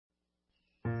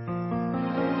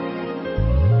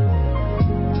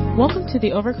Welcome to the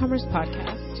Overcomers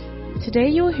Podcast. Today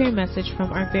you will hear a message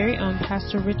from our very own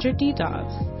Pastor Richard D.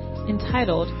 Dobbs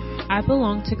entitled, I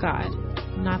Belong to God,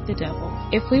 Not the Devil.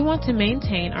 If we want to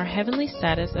maintain our heavenly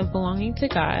status of belonging to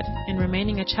God and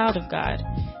remaining a child of God,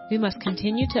 we must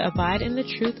continue to abide in the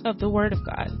truth of the Word of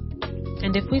God.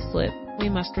 And if we slip, we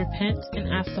must repent and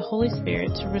ask the Holy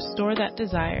Spirit to restore that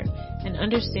desire and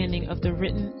understanding of the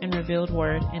written and revealed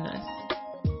Word in us.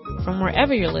 From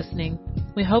wherever you're listening,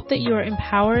 we hope that you are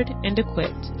empowered and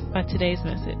equipped by today's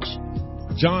message.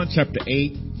 John chapter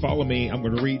 8, follow me. I'm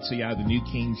going to read to you out of the New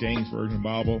King James Version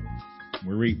Bible.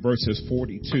 We read verses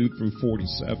 42 through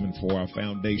 47 for our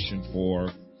foundation for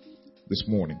this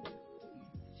morning.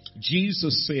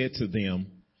 Jesus said to them,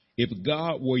 if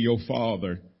God were your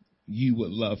father, you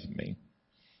would love me.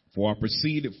 For I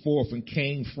proceeded forth and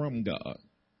came from God.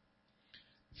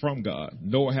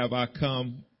 Nor have I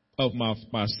come of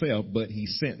myself, but he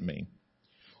sent me.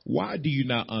 Why do you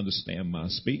not understand my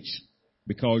speech?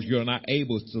 Because you're not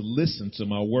able to listen to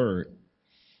my word.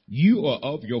 You are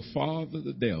of your father,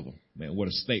 the devil. Man, what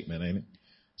a statement, ain't it?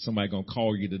 Somebody gonna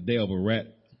call you the devil, right?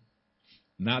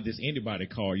 Not just anybody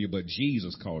call you, but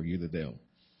Jesus called you the devil.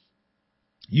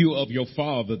 You are of your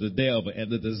father, the devil,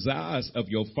 and the desires of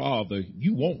your father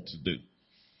you want to do.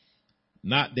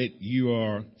 Not that you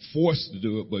are forced to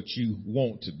do it, but you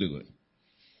want to do it.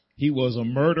 He was a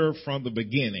murderer from the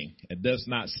beginning and does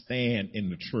not stand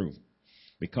in the truth,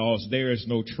 because there is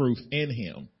no truth in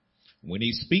him. When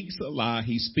he speaks a lie,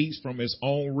 he speaks from his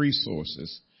own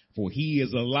resources, for he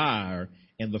is a liar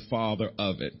and the father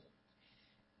of it.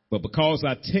 But because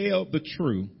I tell the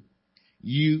truth,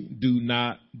 you do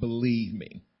not believe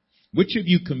me. Which of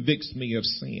you convicts me of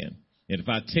sin? And if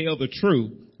I tell the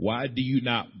truth, why do you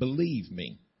not believe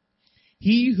me?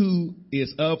 He who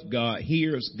is of God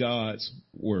hears God's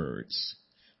words.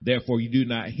 Therefore you do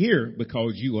not hear,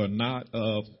 because you are not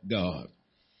of God.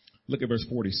 Look at verse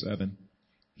 47.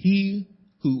 He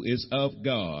who is of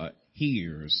God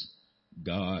hears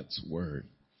God's word.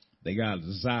 They got a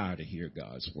desire to hear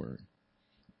God's word.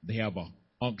 They have an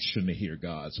unction to hear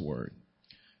God's word.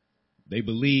 They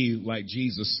believe, like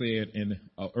Jesus said in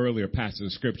an earlier passage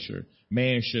of scripture,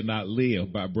 man should not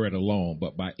live by bread alone,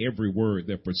 but by every word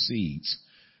that proceeds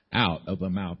out of the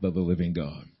mouth of the living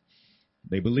God.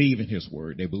 They believe in his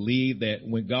word. They believe that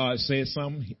when God says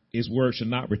something, his word should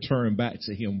not return back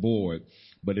to him void,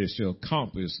 but it shall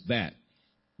accomplish that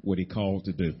what he called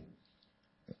to do.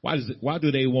 Why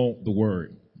do they want the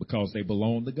word? Because they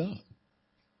belong to God.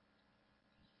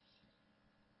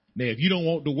 Now, if you don't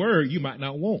want the word, you might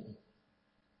not want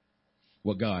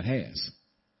what God has.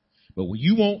 But when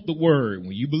you want the word,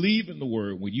 when you believe in the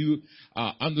word, when you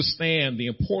understand the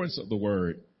importance of the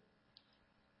word,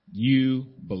 you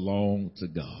belong to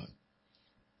God.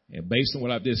 And based on what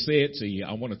I've just said to you,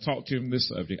 I want to talk to you on this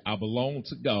subject. I belong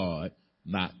to God,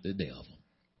 not the devil.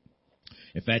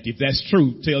 In fact, if that's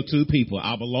true, tell two people,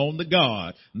 I belong to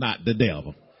God, not the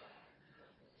devil.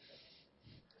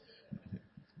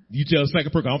 You tell the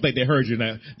second person, I don't think they heard you.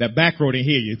 That back row didn't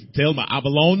hear you. Tell them, I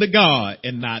belong to God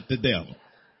and not the devil.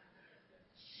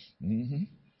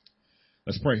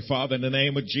 Let's pray. Father, in the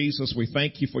name of Jesus, we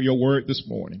thank you for your word this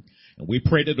morning. And we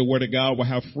pray that the word of God will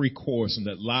have free course and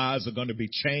that lives are going to be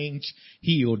changed,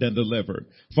 healed, and delivered.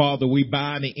 Father, we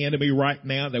bind the enemy right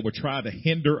now that will try to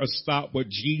hinder or stop what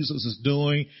Jesus is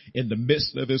doing in the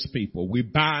midst of his people. We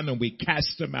bind and we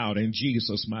cast them out in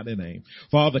Jesus' mighty name.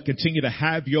 Father, continue to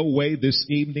have your way this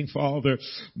evening, Father,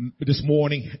 this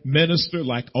morning. Minister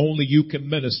like only you can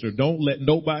minister. Don't let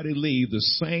nobody leave the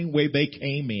same way they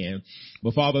came in.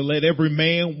 But Father, let every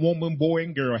man, woman, boy,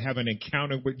 and girl have an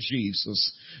encounter with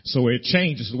Jesus. So it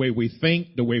changes the way we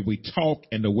think, the way we talk,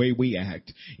 and the way we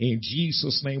act. In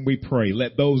Jesus' name we pray.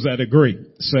 Let those that agree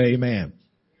say amen.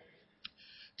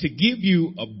 To give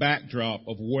you a backdrop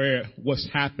of what's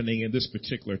happening in this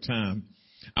particular time,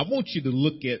 I want you to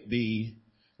look at the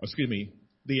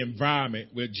environment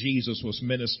where Jesus was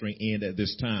ministering in at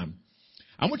this time.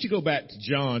 I want you to go back to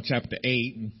John chapter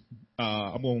 8. And,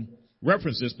 I'm going to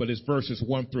reference this, but it's verses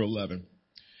 1 through 11.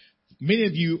 Many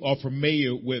of you are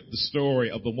familiar with the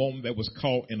story of the woman that was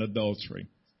caught in adultery.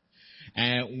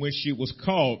 And when she was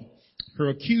caught, her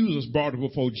accusers brought her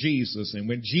before Jesus. And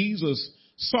when Jesus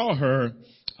saw her,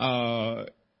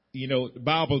 the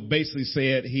Bible basically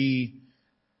said he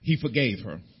forgave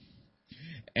her.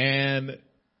 And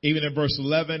even in verse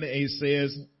 11, he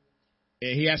says,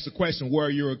 he asked the question, where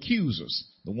are your accusers?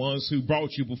 The ones who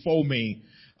brought you before me.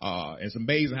 It's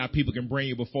amazing how people can bring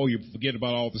you before you, forget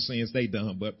about all the sins they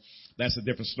done, but that's a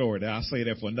different story. I'll say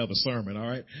that for another sermon, all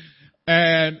right?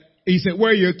 And he said,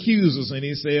 where are your accusers? And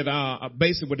he said,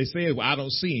 basically what they said, well, I don't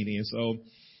see any. And so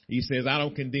He says, I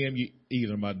don't condemn you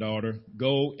either, my daughter.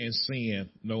 Go and sin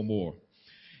no more.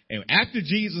 And after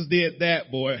Jesus did that,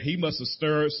 boy, he must have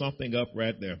stirred something up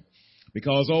right there.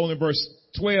 Because only in verse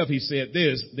 12 he said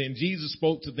this, then Jesus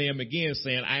spoke to them again,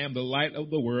 saying, I am the light of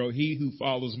the world. He who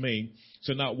follows me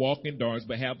shall not walk in darkness,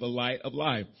 but have the light of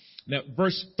life. Now,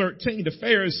 verse 13, the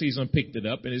Pharisees picked it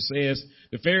up, and it says,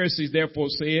 the Pharisees therefore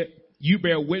said, you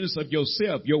bear witness of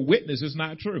yourself. Your witness is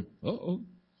not true.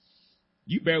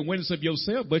 You bear witness of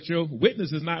yourself, but your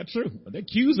witness is not true. They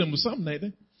accuse him of something,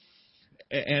 Nathan.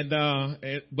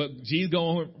 But Jesus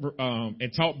go on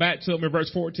and talk back to him in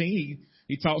verse 14.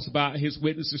 He talks about his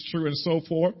witness is true and so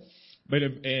forth. But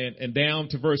and down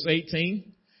to verse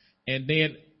 18, and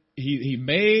then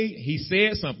he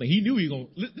said something. He knew he was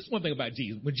going. This is one thing about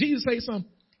Jesus. When Jesus says something,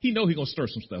 he know he's going to stir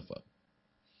some stuff up.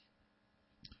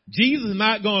 Jesus is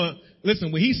not going to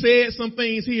listen. When he said some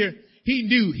things here, he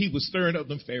knew he was stirring up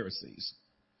them Pharisees.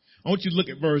 I want you to look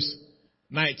at verse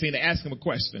 19 to ask him a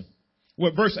question.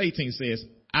 What verse 18 says,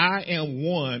 I am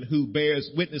one who bears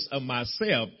witness of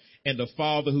myself, and the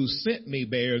Father who sent me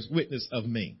bears witness of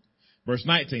me. Verse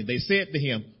 19, they said to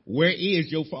him, where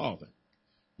is your Father?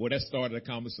 Well, that started a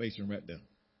conversation right there.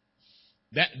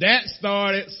 That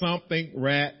started something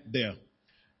right there.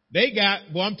 They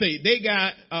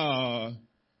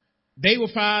were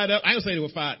fired up. I don't say they were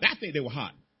fired. I think they were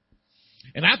hot.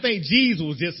 And I think Jesus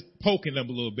was just poking them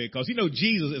a little bit because,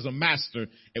 Jesus is a master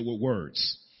at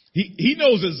words. He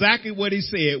knows exactly what he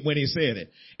said when he said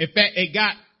it. In fact,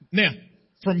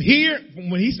 from here,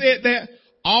 when he said that,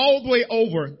 all the way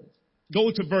over,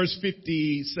 go to verse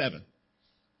 57.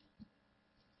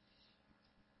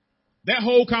 That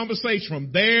whole conversation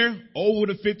from there over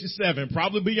to 57,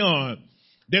 probably beyond,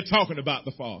 they're talking about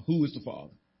the Father. Who is the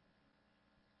Father?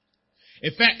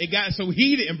 In fact, it got so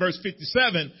heated in verse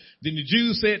 57, then the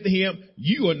Jews said to him,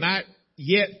 you are not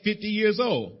yet 50 years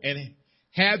old, and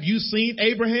have you seen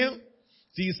Abraham?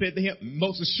 Jesus said to him,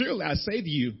 most assuredly I say to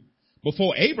you,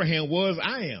 before Abraham was,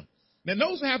 I am. Now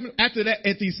notice what happened after that,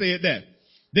 after he said that.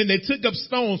 Then they took up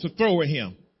stones to throw at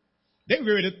him. They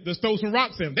were ready to throw some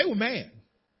rocks at him. They were mad.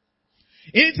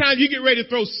 Anytime you get ready to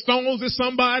throw stones at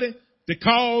somebody to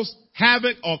cause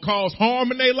havoc or cause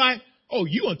harm in their life,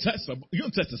 you don't touch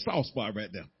the soft spot right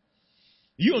there.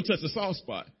 You don't touch the soft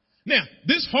spot. Now,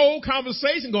 this whole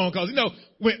conversation going on, because,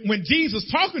 when Jesus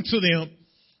talking to them,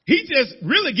 he just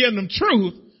really giving them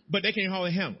truth, but they can't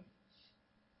hardly handle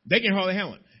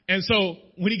it. And so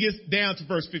when he gets down to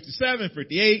verse 57,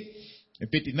 58, and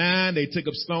 59, they took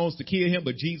up stones to kill him,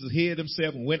 but Jesus hid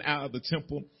himself and went out of the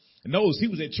temple. And notice he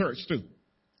was at church too.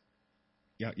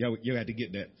 You had to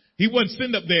get that. He wasn't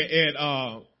sitting up there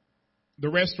at the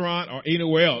restaurant or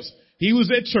anywhere else. He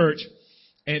was at church,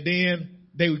 and then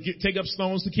they would take up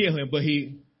stones to kill him, but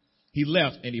he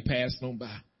left and he passed on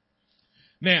by.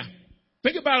 Now,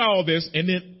 think about all this, and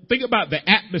then think about the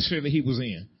atmosphere that he was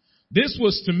in. This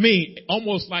was, to me,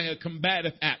 almost like a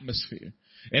combative atmosphere.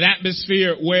 An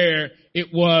atmosphere where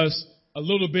it was a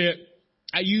little bit,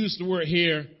 I use the word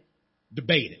here,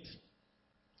 debated.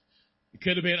 It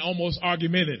could have been almost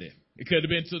argumentative. It could have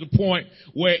been to the point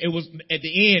where it was, at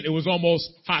the end, it was almost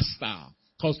hostile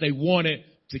because they wanted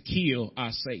to kill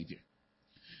our Savior.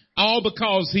 All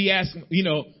because he asked,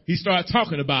 he started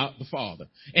talking about the Father.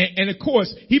 And of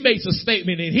course, he makes a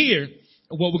statement in here,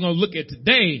 what we're going to look at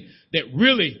today, that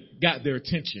really got their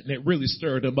attention, that really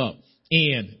stirred them up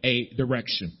in a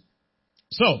direction.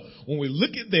 So when we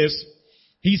look at this,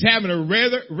 he's having a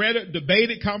rather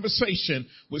debated conversation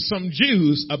with some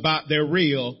Jews about their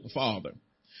real Father.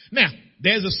 Now,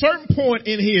 there's a certain point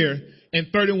in here in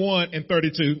 31 and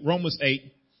 32, Romans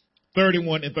 8,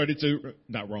 31 and 32,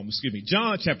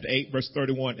 John chapter 8, verse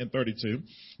 31 and 32.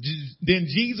 Then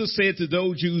Jesus said to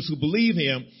those Jews who believe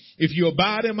him, if you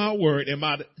abide in my word,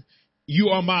 you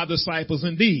are my disciples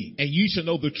indeed, and you shall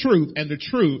know the truth, and the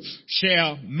truth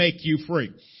shall make you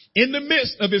free. In the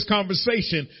midst of his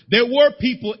conversation, there were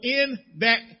people in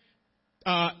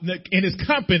his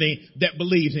company that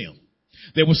believed him.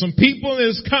 There were some people in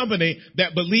his company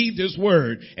that believed his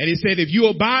word. And he said, if you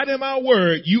abide in my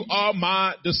word, you are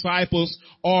my disciples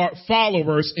or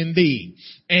followers indeed.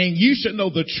 And you should know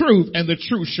the truth, and the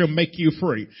truth shall make you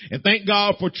free. And thank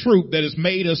God for truth that has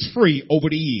made us free over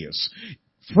the years.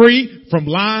 Free from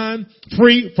lying,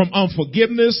 free from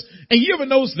unforgiveness. And you ever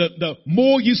notice that the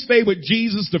more you stay with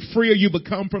Jesus, the freer you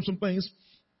become from some things?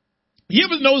 You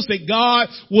ever notice that God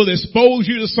will expose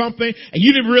you to something and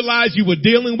you didn't realize you were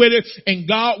dealing with it, and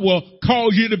God will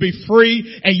cause you to be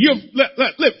free, and you're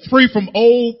free from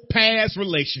old past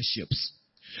relationships,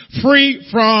 free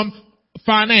from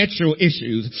financial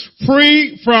issues,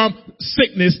 free from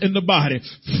sickness in the body,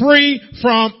 free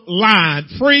from lying,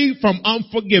 free from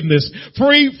unforgiveness,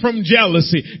 free from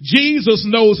jealousy. Jesus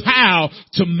knows how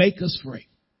to make us free.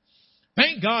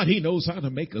 Thank God he knows how to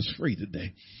make us free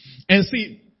today. And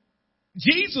see,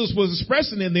 Jesus was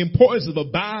expressing in the importance of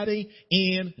abiding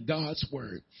in God's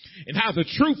word and how the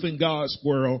truth in God's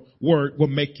word will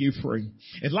make you free.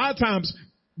 And a lot of times,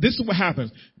 this is what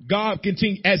happens. God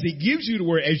continues, as he gives you the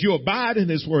word, as you abide in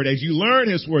his word, as you learn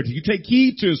his word, as you take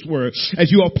heed to his word, as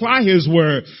you apply his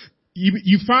word,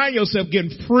 you find yourself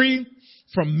getting free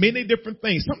from many different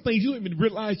things. Some things you don't even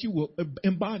realize you were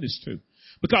in bondage to.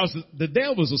 Because the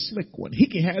devil's a slick one. He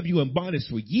can have you in bondage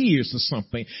for years or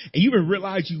something, and you even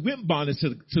realize you've been bondage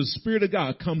till the Spirit of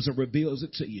God comes and reveals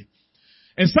it to you.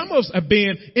 And some of us have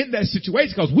been in that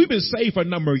situation because we've been saved for a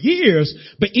number of years,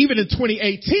 but even in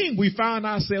 2018, we found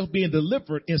ourselves being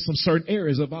delivered in some certain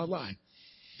areas of our life.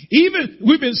 Even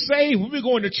we've been saved, we've been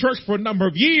going to church for a number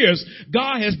of years,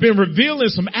 God has been revealing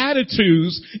some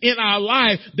attitudes in our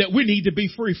life that we need to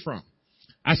be free from.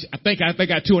 I think I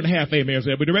got 2.5 amens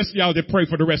there, but the rest of y'all did pray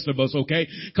for the rest of us, okay?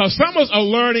 Because some of us are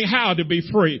learning how to be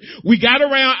free. We got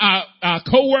around our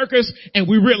coworkers and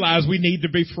we realized we need to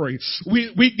be free.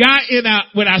 We got in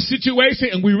with our situation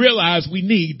and we realized we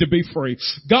need to be free.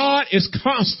 God is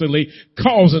constantly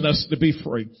causing us to be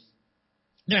free.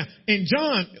 Now, in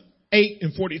John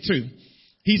 8:42,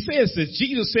 he says this,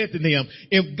 Jesus said to them,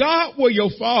 if God were your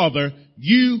father,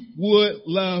 you would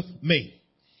love me.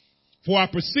 For I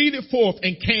proceeded forth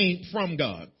and came from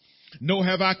God. Nor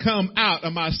have I come out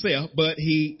of myself, but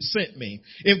he sent me.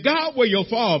 If God were your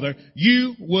father,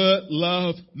 you would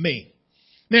love me.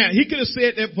 Now, he could have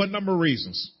said that for a number of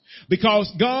reasons.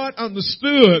 Because God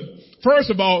understood, first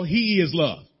of all, he is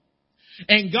love.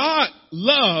 And God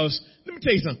loves, let me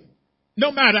tell you something.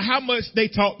 No matter how much they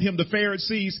taught him, the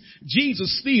Pharisees,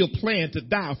 Jesus still planned to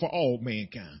die for all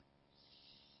mankind.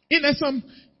 Isn't that something?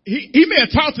 He may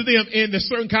have talked to them in a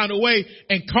certain kind of way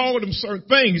and called them certain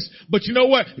things, but you know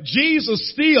what?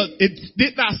 Jesus still, it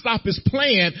did not stop his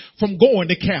plan from going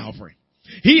to Calvary.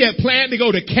 He had planned to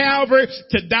go to Calvary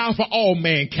to die for all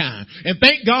mankind. And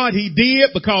thank God he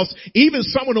did, because even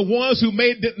some of the ones who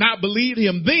did not believe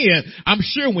him then, I'm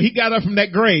sure when he got up from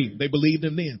that grave, they believed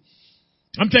him then.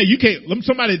 I'm telling you, you can't let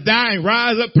somebody die and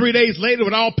rise up 3 days later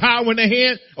with all power in their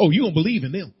hand. Oh, you don't believe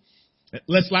in them.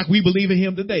 Less like we believe in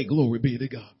him today. Glory be to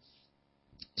God.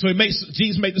 So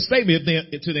Jesus made the statement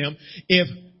to them,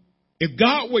 if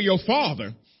God were your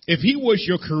father, if he was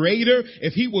your creator,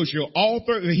 if he was your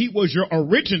author, if he was your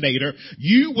originator,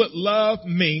 you would love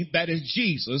me, that is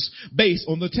Jesus, based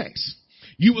on the text.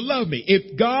 You would love me.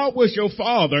 If God was your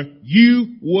father,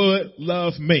 you would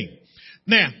love me.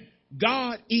 Now,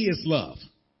 God is love.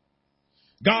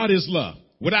 God is love.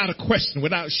 Without a question,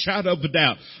 without a shadow of a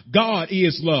doubt, God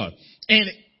is love. And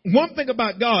one thing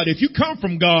about God, if you come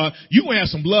from God, you will have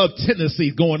some love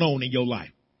tendencies going on in your life.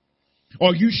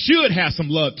 Or you should have some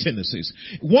love tendencies.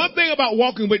 One thing about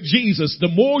walking with Jesus, the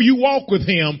more you walk with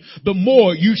him, the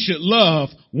more you should love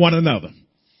one another.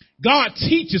 God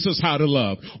teaches us how to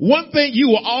love. One thing you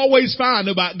will always find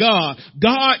about God,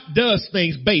 God does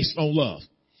things based on love.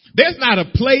 There's not a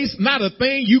place, not a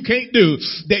thing you can't do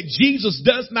that Jesus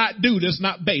does not do that's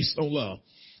not based on love.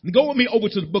 Go with me over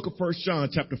to the book of 1 John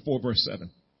chapter 4 verse 7.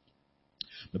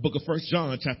 The book of 1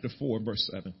 John chapter 4 verse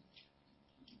 7.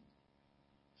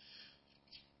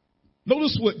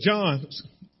 Notice what John,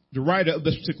 the writer of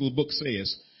this particular book,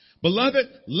 says. Beloved,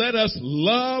 let us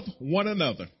love one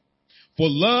another. For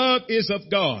love is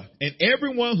of God, and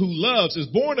everyone who loves is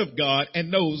born of God and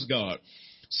knows God.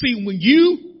 See, when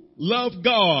you love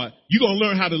God, you're going to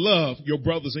learn how to love your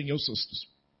brothers and your sisters.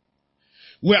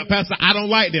 Well, Pastor, I don't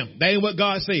like them. That ain't what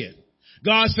God said.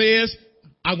 God says,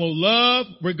 I'm going to love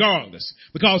regardless.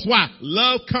 Because why?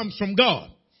 Love comes from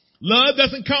God. Love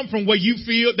doesn't come from what you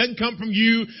feel. It doesn't come from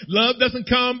you. Love doesn't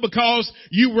come because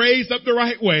you raised up the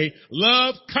right way.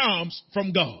 Love comes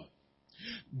from God.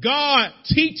 God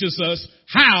teaches us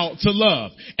how to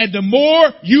love. And the more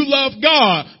you love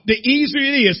God, the easier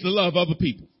it is to love other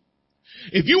people.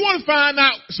 If you want to find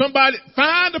out somebody,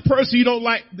 find a person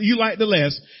you like the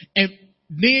less, and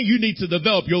then you need to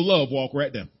develop your love walk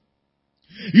right there.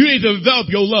 You need to develop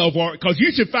your love walk, because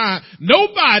you should find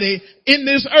nobody in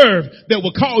this earth that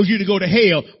will cause you to go to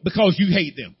hell because you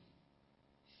hate them.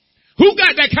 Who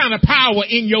got that kind of power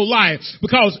in your life?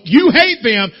 Because you hate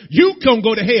them, you can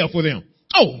go to hell for them.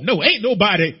 Oh, no, ain't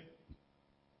nobody.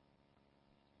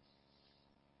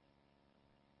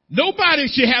 Nobody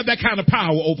should have that kind of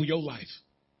power over your life.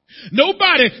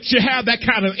 Nobody should have that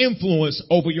kind of influence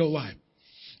over your life.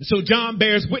 So John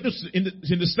bears witness in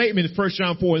the statement in 1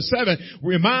 John 4:7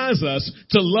 reminds us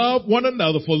to love one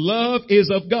another, for love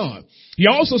is of God. He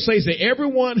also says that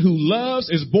everyone who loves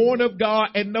is born of God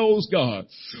and knows God.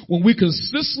 When we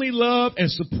consistently love,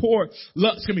 support,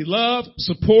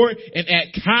 and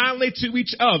act kindly to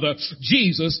each other,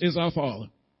 Jesus is our Father.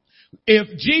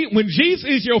 When Jesus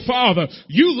is your Father,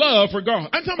 you love regardless.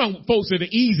 I'm talking about folks that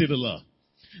are easy to love.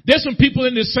 There's some people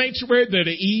in this sanctuary that are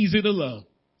easy to love.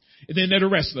 And then there are the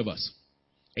rest of us.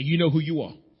 And you know who you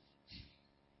are.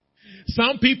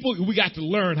 Some people, we got to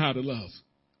learn how to love.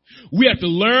 We have to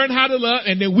learn how to love,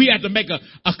 and then we have to make a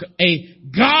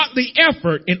godly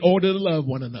effort in order to love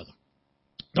one another.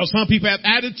 Because some people have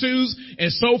attitudes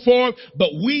and so forth, but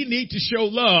we need to show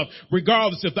love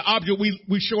regardless if the object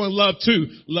we're showing love to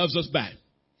loves us back.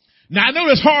 Now I know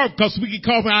it's hard because we get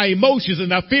caught in our emotions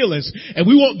and our feelings, and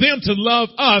we want them to love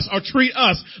us or treat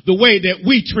us the way that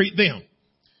we treat them.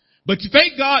 But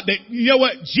thank God that, you know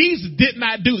what, Jesus did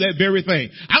not do that very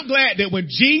thing. I'm glad that when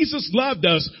Jesus loved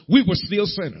us, we were still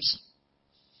sinners.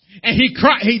 And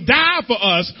he died for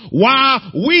us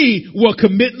while we were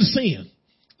committing sin.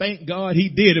 Thank God he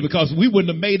did it, because we wouldn't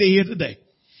have made it here today.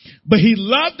 But he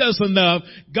loved us enough.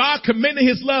 God commended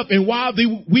his love, and while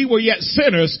we were yet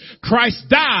sinners, Christ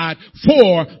died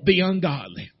for the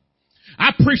ungodly.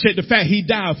 I appreciate the fact he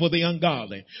died for the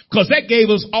ungodly, because that gave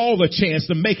us all a chance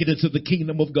to make it into the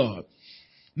kingdom of God.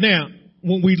 Now,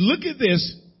 when we look at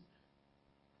this,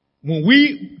 when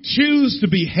we choose to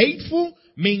be hateful,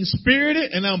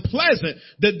 mean-spirited, and unpleasant,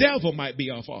 the devil might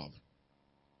be our father.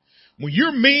 When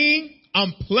you're mean,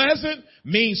 unpleasant,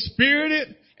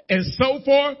 mean-spirited, and so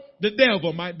forth, the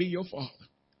devil might be your father.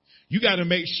 You got to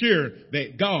make sure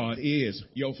that God is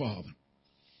your father.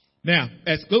 Now,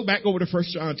 let's go back over to 1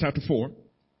 John chapter 4.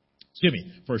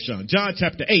 John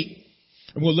chapter 8,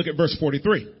 and we'll look at verse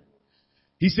 43.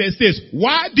 He says this,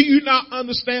 why do you not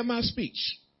understand my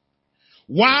speech?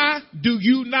 Why do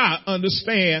you not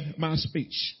understand my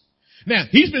speech? Now,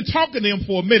 he's been talking to them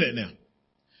for a minute now.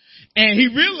 And he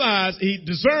realized, he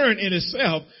discerned in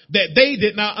himself that they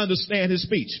did not understand his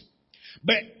speech.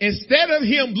 But instead of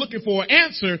him looking for an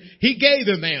answer, he gave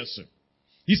them the answer.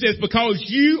 He says, because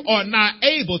you are not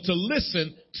able to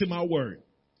listen to my word.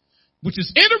 Which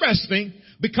is interesting,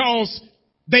 because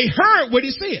they heard what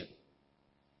he said.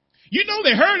 You know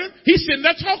they heard him. He's sitting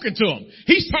there talking to them.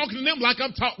 He's talking to them like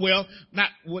I'm talking,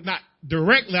 not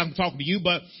directly I'm talking to you,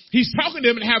 but he's talking to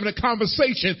them and having a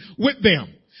conversation with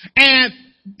them. And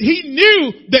he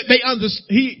knew that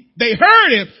they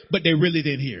heard him, but they really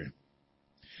didn't hear him.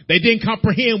 They didn't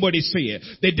comprehend what he said.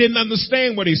 They didn't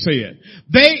understand what he said.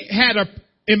 They had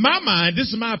in my mind, this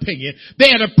is my opinion, they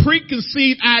had a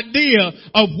preconceived idea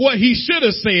of what he should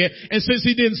have said, and since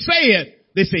he didn't say it,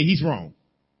 they say he's wrong.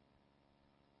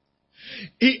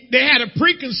 They had a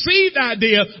preconceived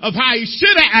idea of how he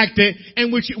should have acted,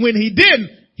 and when he didn't,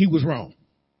 he was wrong.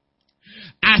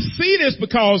 I see this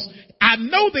because I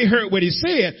know they heard what he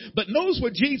said, but notice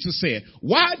what Jesus said.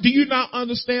 Why do you not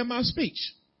understand my speech?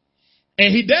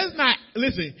 And he does not,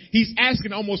 listen, he's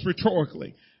asking almost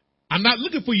rhetorically. I'm not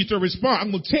looking for you to respond.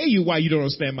 I'm going to tell you why you don't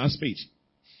understand my speech.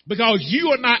 Because you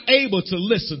are not able to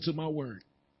listen to my word.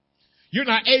 You're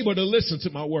not able to listen to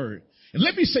my word. And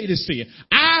let me say this to you.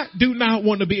 I do not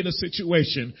want to be in a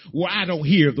situation where I don't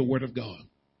hear the word of God.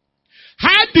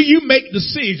 How do you make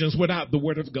decisions without the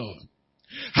word of God?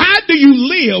 How do you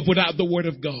live without the word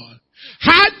of God?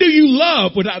 How do you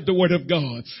love without the word of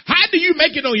God? How do you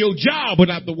make it on your job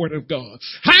without the word of God?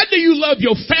 How do you love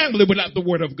your family without the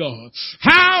word of God?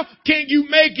 How can you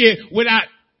make it without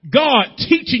God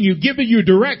teaching you, giving you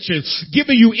directions,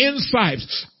 giving you insights,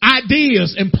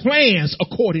 ideas, and plans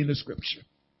according to Scripture?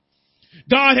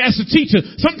 God has to teach us.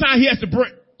 Sometimes he has to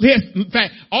bring, in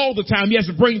fact, all the time he has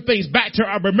to bring things back to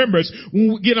our remembrance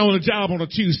when we get on a job on a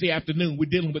Tuesday afternoon. We're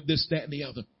dealing with this, that, and the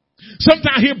other.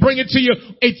 Sometimes he'll bring it to you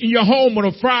in your home on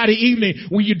a Friday evening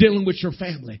when you're dealing with your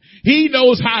family. He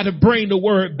knows how to bring the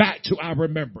word back to our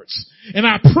remembrance. And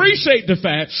I appreciate the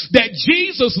fact that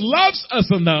Jesus loves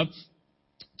us enough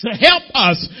to help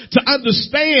us to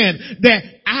understand that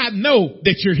I know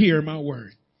that you're hearing my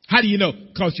word. How do you know?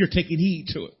 Because you're taking heed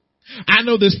to it. I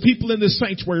know there's people in this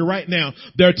sanctuary right now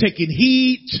that are taking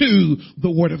heed to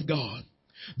the word of God.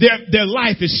 Their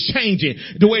life is changing.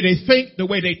 The way they think, the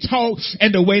way they talk,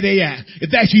 and the way they act. If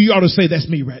that's you, you ought to say, that's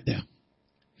me right now.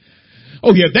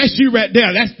 Oh yeah, that's you right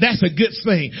there. That's a good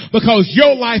thing because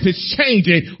your life is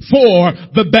changing for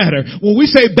the better. When we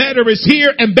say better is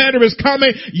here and better is coming,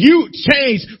 you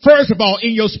change first of all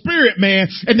in your spirit man,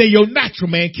 and then your natural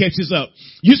man catches up.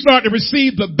 You start to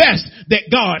receive the best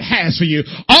that God has for you.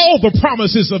 All the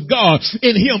promises of God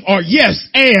in him are yes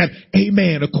and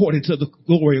amen according to the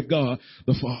glory of God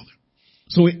the Father.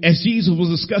 So as Jesus was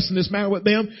discussing this matter with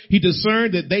them, he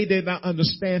discerned that they did not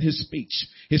understand his speech,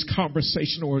 his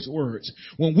conversation, or his words.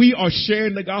 When we are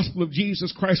sharing the gospel of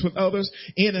Jesus Christ with others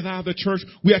in and out of the church,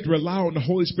 we have to rely on the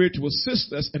Holy Spirit to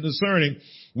assist us in discerning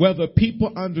whether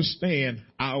people understand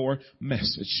our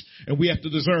message. And we have to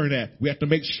discern that. We have to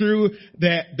make sure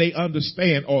that they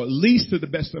understand, or at least to the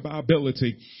best of our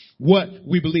ability, what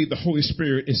we believe the Holy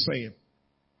Spirit is saying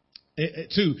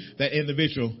to that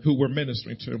individual who we're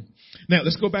ministering to. Now,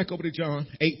 let's go back over to John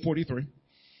 8:43.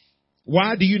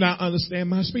 Why do you not understand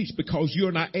my speech? Because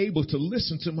you're not able to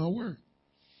listen to my word.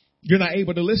 You're not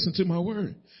able to listen to my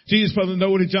word. Jesus further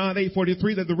noted in John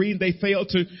 8:43 that the reason they failed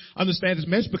to understand his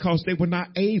message because they were not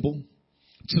able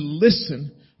to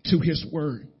listen to his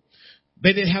word.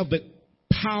 They didn't have the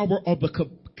power or the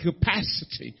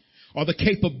capacity or the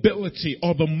capability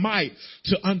or the might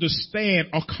to understand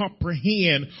or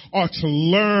comprehend or to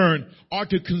learn or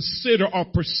to consider or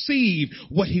perceive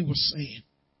what he was saying.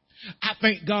 I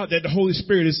thank God that the Holy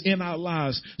Spirit is in our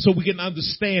lives so we can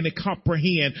understand and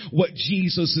comprehend what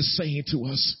Jesus is saying to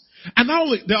us. And not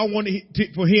only do I want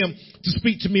for him to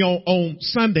speak to me on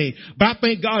Sunday, but I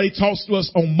thank God he talks to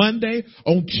us on Monday,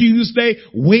 on Tuesday,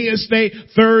 Wednesday,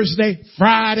 Thursday,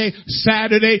 Friday,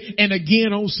 Saturday, and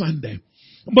again on Sunday.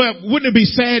 But wouldn't it be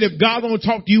sad if God only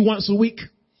talked to you once a week?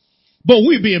 But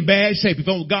we'd be in bad shape if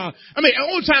only God, the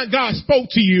only time God spoke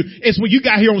to you is when you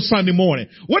got here on Sunday morning.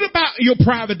 What about your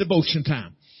private devotion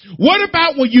time? What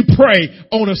about when you pray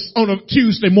on a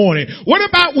Tuesday morning? What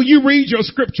about when you read your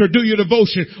scripture, do your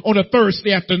devotion on a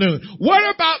Thursday afternoon? What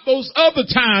about those other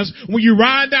times when you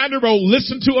ride down the road,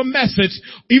 listen to a message,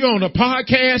 even on a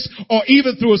podcast or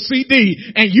even through a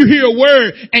CD, and you hear a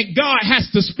word and God has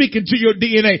to speak into your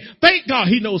DNA? Thank God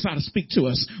he knows how to speak to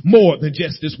us more than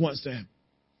just this once time.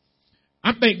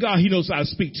 I thank God he knows how to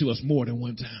speak to us more than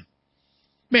one time.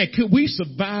 Man, could we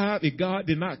survive if God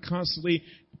did not constantly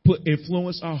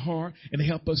influence our heart and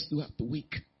help us throughout the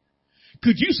week?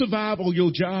 Could you survive on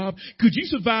your job? Could you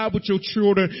survive with your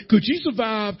children? Could you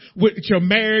survive with your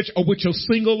marriage or with your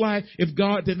single life if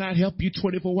God did not help you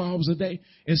 24 hours a day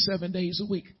and 7 days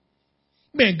a week?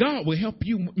 Man, God will help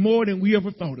you more than we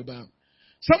ever thought about.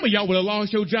 Some of y'all would have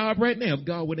lost your job right now if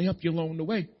God would have helped you along the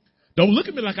way. Don't look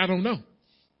at me like I don't know.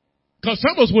 Because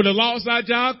some of us would have lost our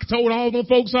job, told all them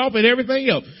folks off and everything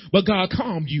else. But God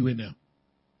calmed you in there.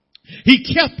 He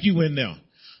kept you in there.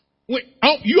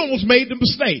 You almost made the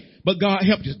mistake, but God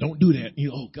helped you. Don't do that.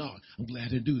 Oh God, I'm glad I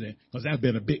didn't do that because that's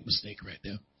been a big mistake right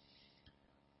there.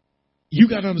 You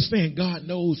got to understand God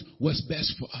knows what's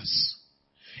best for us.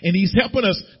 And he's helping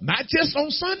us not just on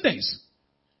Sundays.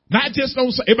 Not just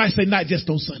on, everybody say not just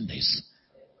on Sundays.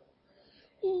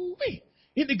 Ooh-wee.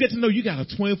 Isn't it good to know you got a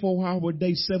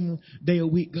 24-hour-a-day,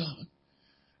 7-day-a-week God?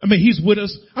 He's with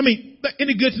us. Isn't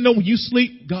it good to know when you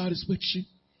sleep, God is with you?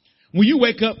 When you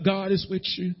wake up, God is with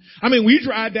you. When you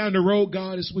drive down the road,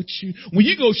 God is with you. When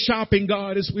you go shopping,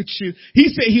 God is with you. He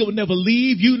said he'll never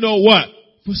leave you, know what?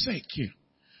 Forsake you.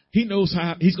 He knows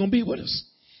how he's going to be with us.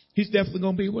 He's definitely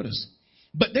going to be with us.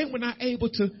 But they were not able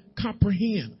to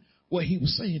comprehend what he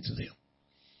was saying to them.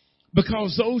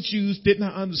 Because those Jews did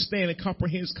not understand and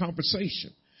comprehend his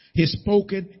conversation, his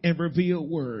spoken and revealed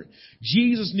word.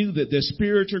 Jesus knew that their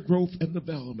spiritual growth and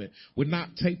development would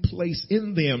not take place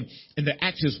in them and their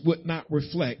actions would not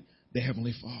reflect the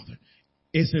Heavenly Father.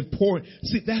 It's important.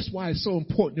 See, that's why it's so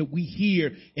important that we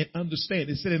hear and understand.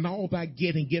 It said in all thy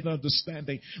getting, get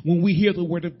understanding. When we hear the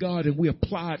word of God and we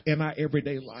apply it in our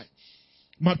everyday life.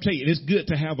 I'm telling you, it's good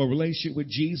to have a relationship with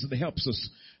Jesus that helps us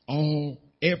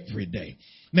every day.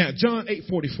 Now, John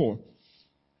 8:44.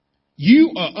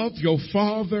 You are of your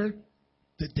father,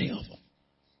 the devil.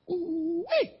 Ooh,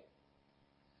 wait.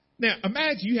 Now,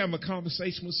 imagine you having a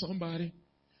conversation with somebody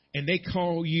and they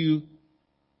call you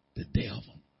the devil.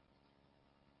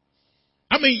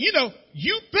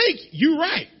 You think you're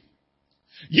right.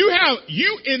 You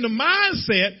in the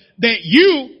mindset that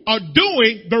you are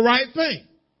doing the right thing.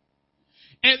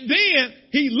 And then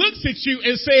he looks at you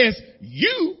and says,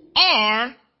 you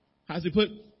are, how's he put,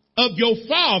 of your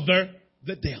father,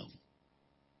 the devil.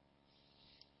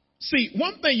 See,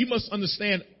 one thing you must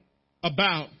understand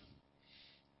about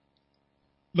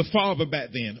the father back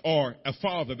then, or a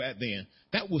father back then,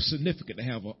 that was significant to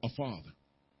have a father.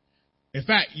 In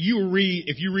fact,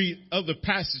 if you read other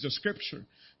passages of scripture,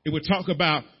 it would talk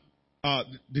about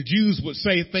the Jews would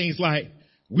say things like,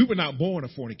 we were not born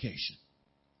of fornication.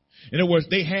 In other words,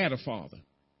 they had a father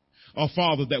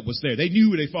that was there. They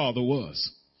knew who their father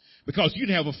was. Because you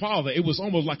didn't have a father, it was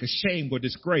almost like a shame or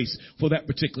disgrace for that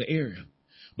particular area.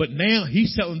 But now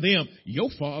he's telling them, your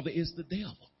father is the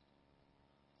devil.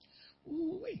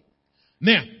 Ooh-wee.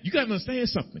 Now, you got to understand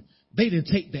something. They didn't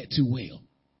take that too well.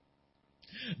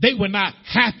 They were not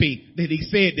happy that he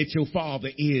said that your father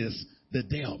is the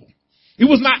devil. It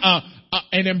was not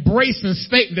an embracing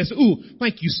statement that said, ooh,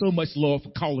 thank you so much, Lord, for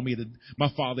calling me my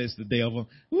father is the devil.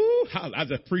 Ooh, I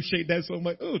just appreciate that so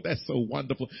much. Ooh, that's so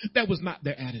wonderful. That was not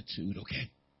their attitude,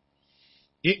 okay?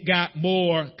 It got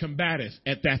more combative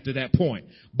after that point.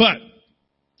 But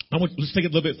let's take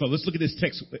it a little bit further. Let's look at this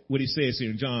text, what he says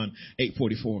here in John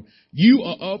 8:44. You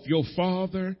are of your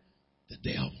father, the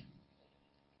devil.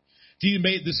 Jesus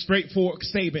made this straightforward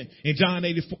statement in John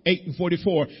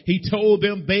 8:44. He told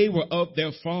them they were of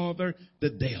their father, the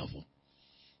devil.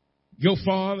 Your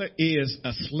father is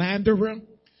a slanderer.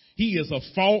 He is a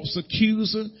false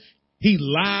accuser. He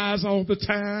lies all the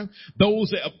time.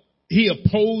 He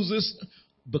opposes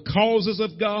the causes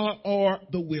of God or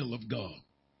the will of God.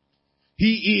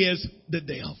 He is the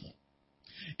devil.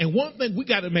 And one thing we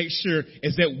got to make sure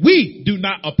is that we do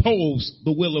not oppose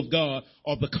the will of God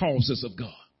or the causes of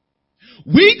God.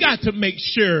 We got to make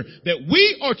sure that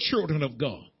we are children of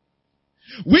God.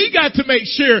 We got to make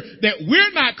sure that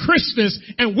we're not Christians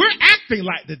and we're acting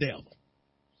like the devil.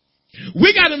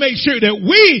 We got to make sure that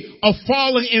we are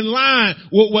falling in line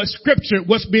with what scripture,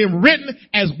 what's being written,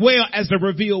 as well as the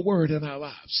revealed word in our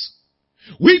lives.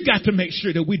 We've got to make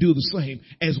sure that we do the same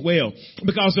as well.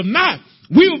 Because if not,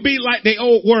 we will be like the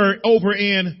old word over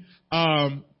in,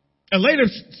 a later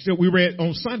that we read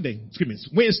on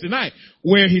Wednesday night,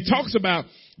 where he talks about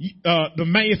the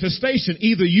manifestation.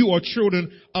 Either you are children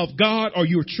of God or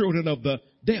you're children of the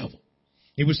devil.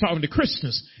 He was talking to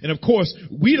Christians. And of course,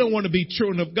 we don't want to be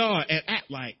children of God and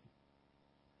act like.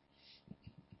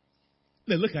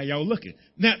 Now look how y'all looking.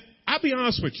 Now, I'll be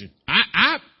honest with you.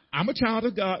 I'm a child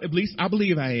of God. At least I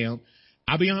believe I am.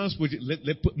 I'll be honest with you. Let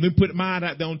me put mine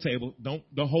out there on the table.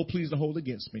 Please don't hold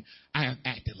against me. I have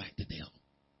acted like the devil.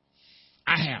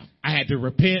 I had to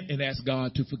repent and ask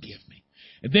God to forgive me.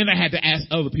 And then I had to ask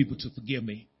other people to forgive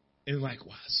me. And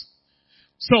likewise.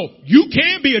 So you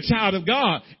can be a child of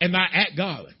God and not act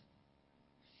godly.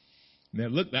 Now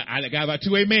look, I got about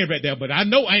 2 amen right there, but I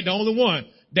know I ain't the only one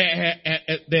that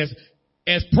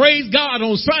has praised God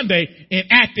on Sunday and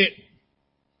acted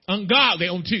ungodly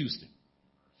on Tuesday.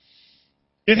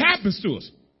 It happens to us.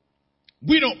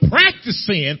 We don't practice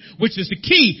sin, which is the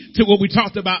key to what we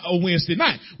talked about on Wednesday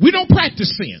night. We don't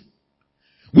practice sin.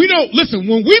 Listen,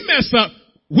 when we mess up,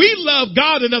 we love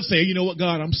God enough to say, you know what,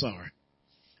 God, I'm sorry.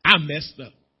 I messed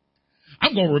up.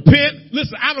 I'm going to repent.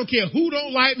 Listen, I don't care who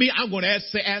don't like me. I'm going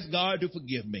to ask God to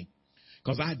forgive me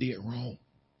because I did wrong.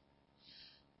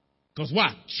 Because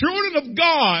why? Children of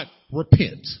God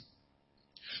repent.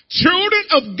 Children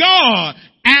of God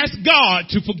ask God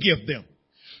to forgive them.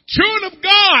 Children of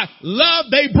God love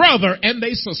their brother and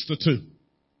their sister too.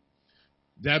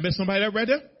 Did I miss somebody that right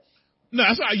there? No,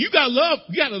 that's right. You gotta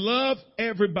love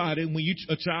everybody when you're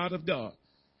a child of God.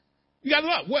 You gotta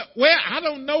love. Well, I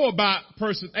don't know about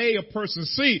person A or person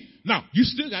C. No, you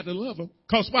still got to love them.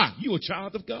 Cause why? You a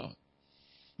child of God.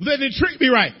 They didn't treat me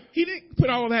right. He didn't put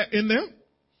all that in there.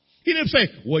 He didn't say,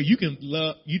 well, you can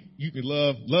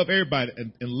love everybody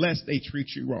unless they treat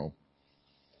you wrong.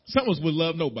 Some of us would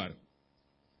love nobody.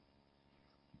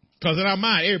 Because in our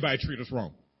mind, everybody treat us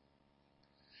wrong.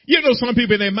 You know, some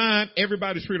people in their mind,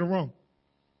 everybody treat them wrong.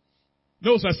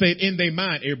 Notice I said in their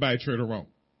mind, everybody treat them wrong.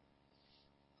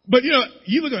 But you know,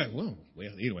 you look at, well,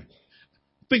 anyway,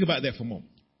 think about that for a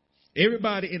moment.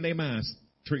 Everybody in their minds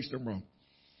treats them wrong.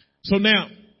 So now,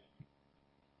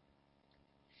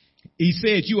 he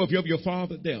said, you of your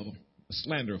father, devil, a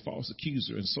slanderer, false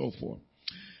accuser, and so forth.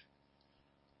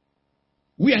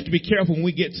 We have to be careful when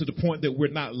we get to the point that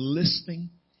we're not listening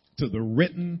to the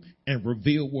written and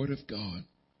revealed word of God.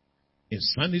 In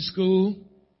Sunday school,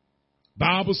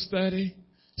 Bible study,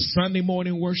 Sunday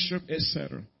morning worship,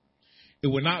 etc. It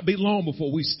will not be long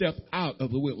before we step out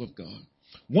of the will of God.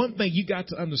 One thing you got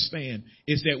to understand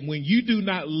is that when you do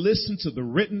not listen to the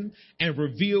written and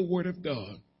revealed word of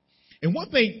God, and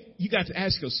one thing you got to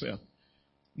ask yourself,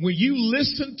 when you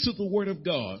listen to the word of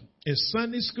God in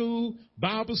Sunday school,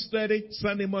 Bible study,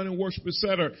 Sunday morning worship,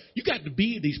 etc., you got to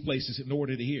be in these places in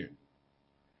order to hear it.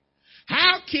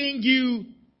 How can you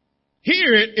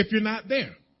hear it if you're not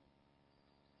there?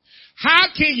 How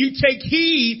can you take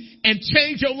heed and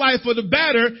change your life for the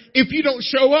better if you don't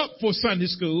show up for Sunday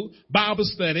school, Bible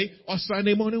study, or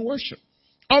Sunday morning worship,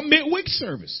 or midweek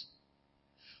service,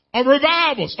 or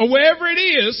revivals, or wherever it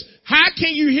is? How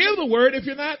can you hear the word if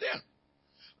you're not there?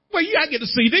 Well, you gotta get the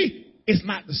CD. It's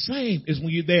not the same as when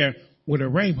you're there when a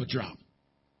rainbow drop.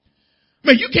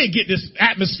 Man, you can't get this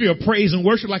atmosphere of praise and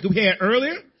worship like we had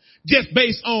earlier just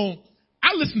based on.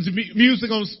 I listen to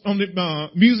music on the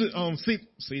music on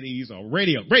CDs or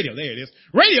radio. There it is.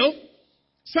 Radio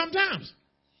sometimes,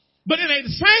 but it ain't the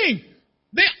same.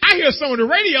 I hear some on the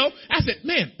radio. I said,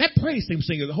 man, that praise team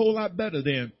singer is a whole lot better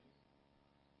than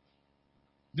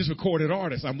this recorded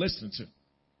artist I'm listening to.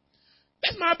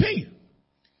 That's my opinion.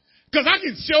 Because I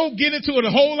can get into it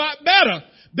a whole lot better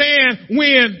than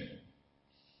when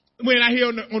I hear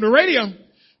on the radio.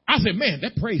 I said, man,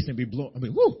 that praise team be blowing. I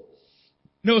mean, whoo.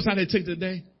 Notice how they took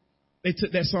today? They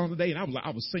took that song today, and I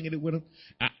was singing it with them.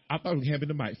 I thought we were having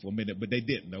the mic for a minute, but they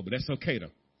didn't, though. But that's okay, though.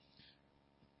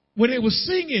 When they were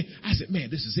singing, I said,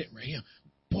 man, this is it right here.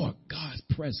 Boy, God's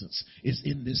presence is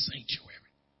in this sanctuary.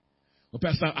 Well,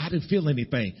 Pastor, I didn't feel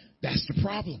anything. That's the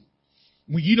problem.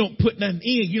 When you don't put nothing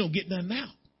in, you don't get nothing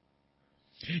out.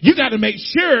 You got to make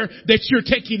sure that you're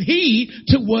taking heed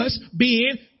to what's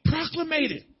being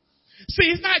proclamated. See,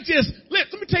 it's not just,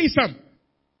 let me tell you something.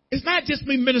 It's not just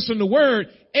me ministering the word.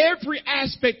 Every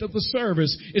aspect of the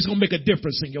service is going to make a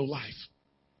difference in your life.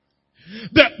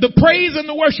 The praise and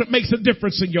the worship makes a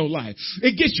difference in your life.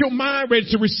 It gets your mind ready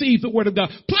to receive the word of God.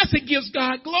 Plus, it gives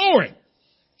God glory.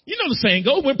 You know the saying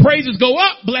goes, when praises go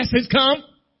up, blessings come.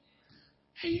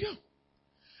 There you go.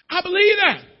 I believe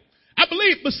that.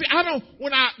 But see,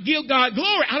 when I give God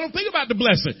glory, I don't think about the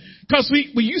blessing. Because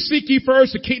when you seek ye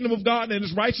first the kingdom of God and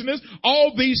his righteousness,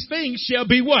 all these things shall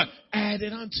be what?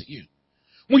 Added unto you.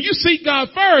 When you seek God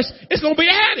first, it's going to be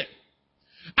added.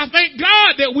 I thank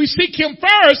God that we seek him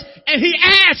first and he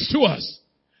adds to us.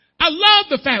 I love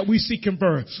the fact we seek him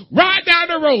first. Ride down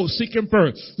the road, seek him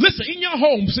first. Listen, in your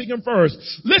home, seek him first.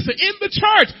 Listen, in the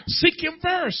church, seek him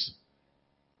first.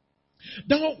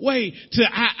 Don't wait till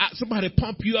somebody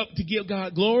pump you up to give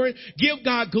God glory. Give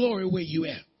God glory where you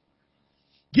at.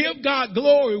 Give God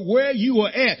glory where you are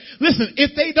at. Listen,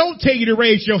 if they don't tell you to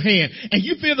raise your hand and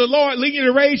you feel the Lord leading you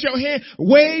to raise your hand,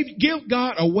 give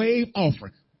God a wave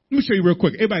offering. Let me show you real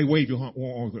quick. Everybody wave your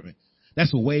arm with me.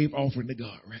 That's a wave offering to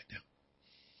God right now.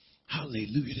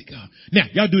 Hallelujah to God. Now,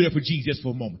 y'all do that for Jesus just for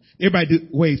a moment. Everybody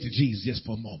wave to Jesus just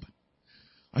for a moment.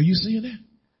 Are you seeing that?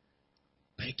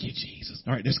 Thank you, Jesus.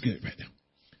 All right, that's good right now.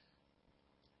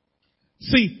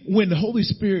 See, when the Holy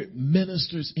Spirit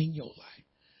ministers in your life,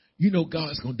 you know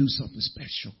God's going to do something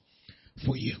special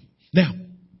for you. Now,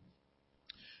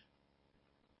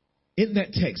 in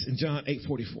that text in John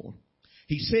 8:44,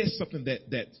 he says something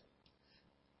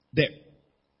that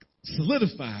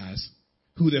solidifies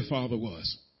who their father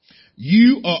was.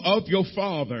 You are of your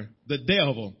father, the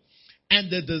devil,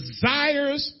 and the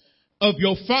desires of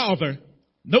your father.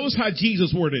 Notice how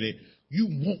Jesus worded it. You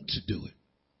want to do it.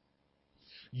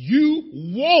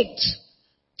 You want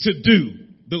to do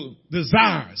the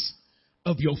desires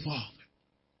of your father.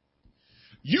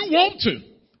 You want to.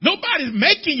 Nobody's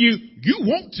making you. You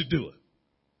want to do it.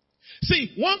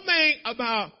 See, one thing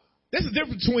about, there's a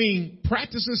difference between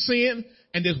practicing sin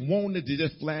and just wanting to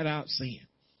just flat out sin.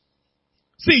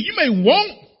 See, you may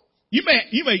want,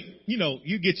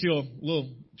 you get your little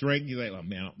drink. You're like, oh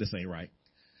man, this ain't right.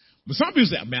 But some people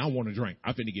say, man, I want to drink.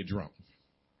 I'm finna get drunk.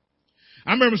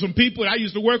 I remember some people that I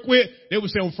used to work with, they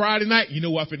would say on Friday night, you know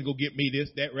what, I'm finna go get me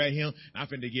this, that right here. I'm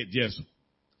finna get just,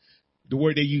 the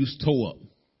word they use, toe up.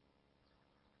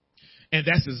 And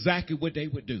that's exactly what they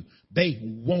would do. They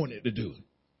wanted to do it.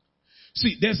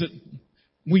 See,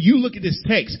 when you look at this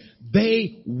text,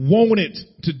 they wanted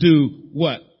to do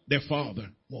what their father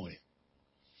wanted.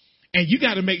 And you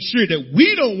got to make sure that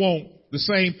we don't want the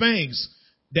same things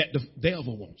that the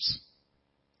devil wants.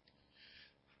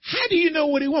 How do you know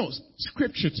what he wants?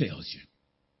 Scripture tells you.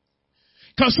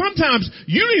 Because sometimes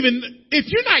if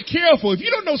you're not careful, if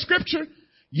you don't know scripture,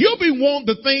 you'll be wanting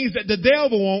the things that the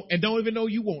devil wants and don't even know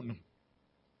you want them.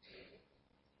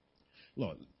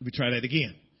 Lord, let me try that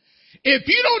again. If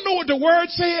you don't know what the word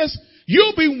says,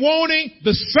 you'll be wanting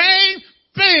the same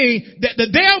thing that the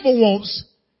devil wants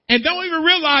and don't even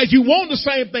realize you want the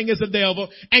same thing as the devil,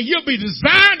 and you'll be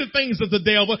desiring the things of the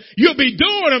devil. You'll be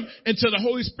doing them until the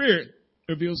Holy Spirit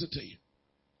reveals it to you.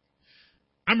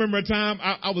 I remember a time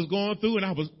I was going through and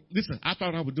I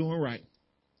thought I was doing right.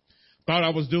 Thought I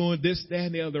was doing this, that,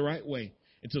 and the other the right way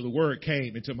until the word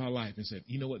came into my life and said,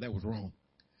 you know what, that was wrong.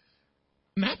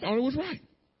 And I thought it was right.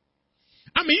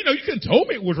 I mean, you could have told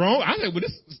me it was wrong. I said, well,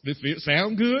 this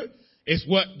sound good. It's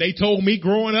what they told me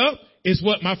growing up. It's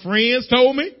what my friends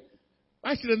told me.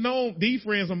 I should have known these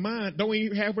friends of mine don't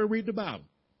even halfway read the Bible.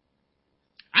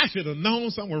 I should have known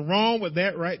something was wrong with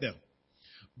that right there.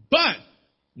 But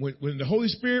when the Holy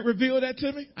Spirit revealed that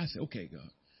to me, I said, okay, God,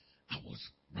 I was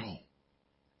wrong.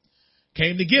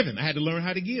 Came to giving. I had to learn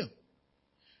how to give.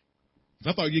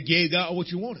 I thought you gave God what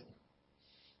you wanted.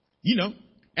 You know,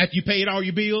 after you paid all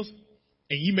your bills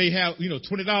and you may have,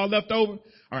 $20 left over.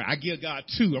 All right, I give God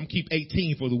 $2. I'm going to keep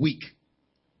 18 for the week.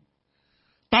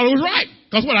 Thought it was right.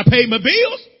 Because when I paid my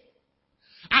bills,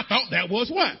 I thought that was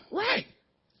what? Right.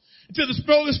 Until the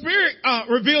Holy Spirit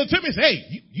revealed to me, say,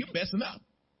 hey, you messing up.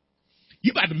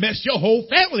 You about to mess your whole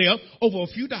family up over a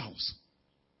few dollars.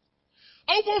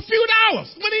 Over a few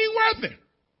dollars. When it ain't worth it.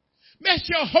 Mess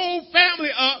your whole family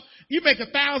up. You make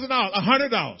 $1,000,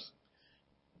 $100.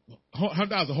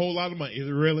 $100 is a whole lot of money. Is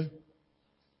it really?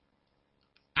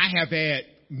 I have had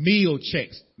meal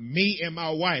checks, me and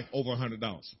my wife, over $100.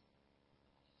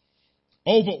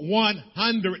 Over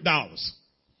 $100.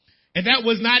 And that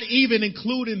was not even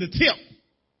including the tip.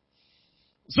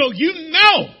 So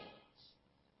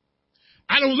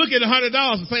I don't look at $100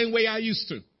 the same way I used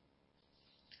to.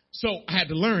 So I had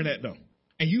to learn that though.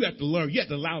 And you have to learn. You have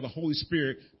to allow the Holy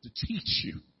Spirit to teach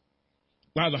you.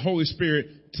 Allow the Holy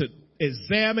Spirit to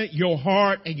examine your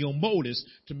heart and your motives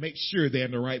to make sure they're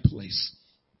in the right place.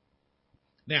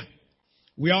 Now,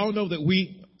 we all know that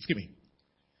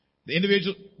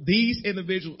these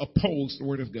individuals oppose the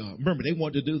word of God. Remember, they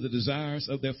want to do the desires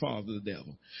of their father, the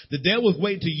devil. The devil is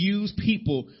waiting to use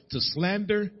people to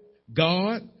slander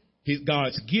God,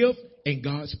 God's gift, and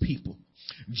God's people.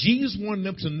 Jesus wanted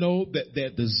them to know that their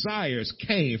desires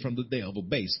came from the devil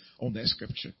based on that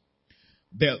scripture.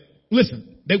 They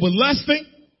were lusting,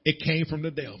 it came from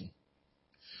the devil.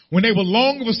 When they were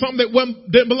longing for something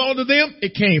that didn't belong to them,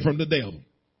 it came from the devil.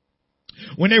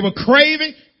 When they were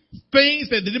craving things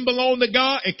that didn't belong to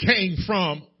God, it came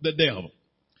from the devil.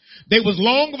 They was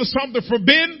longing for something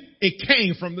forbidden, it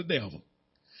came from the devil.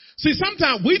 See,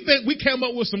 sometimes we think we came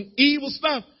up with some evil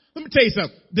stuff. Let me tell you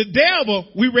something. The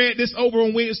devil, we read this over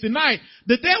on Wednesday night,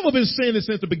 the devil been sinning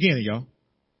since the beginning, y'all.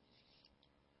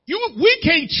 We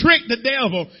can't trick the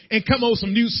devil and come up with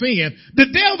some new sin.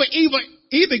 The devil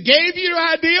either gave you the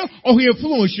idea or he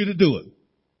influenced you to do it.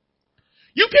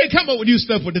 You can't come up with new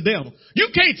stuff with the devil. You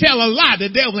can't tell a lie the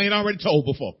devil ain't already told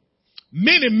before.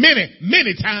 Many, many,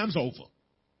 many times over.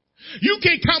 You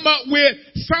can't come up with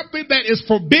something that is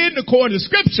forbidden according to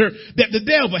scripture that the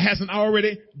devil hasn't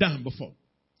already done before.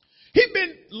 He's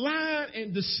been lying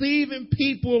and deceiving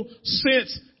people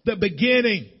since the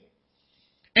beginning.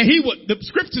 And the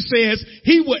scripture says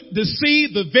he would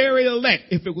deceive the very elect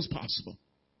if it was possible.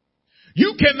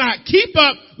 You cannot keep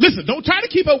up. Listen, don't try to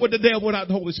keep up with the devil without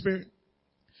the Holy Spirit.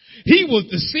 He will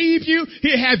deceive you.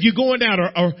 He'll have you going down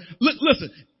listen,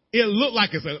 it'll look like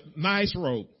it's a nice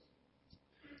road,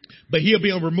 but he'll be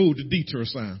able to remove the detour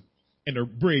sign and the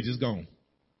bridge is gone.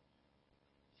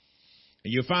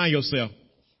 And you'll find yourself,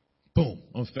 boom,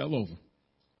 fell over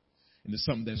into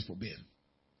something that's forbidden.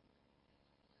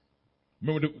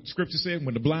 Remember what the scripture said,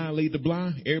 when the blind lead the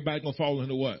blind, everybody's going to fall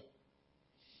into what?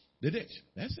 The ditch.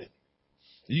 That's it.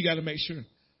 You got to make sure.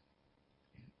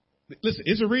 Listen,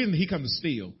 it's a reason he comes to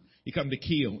steal, he comes to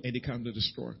kill, and he comes to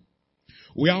destroy.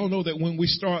 We all know that when we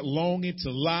start longing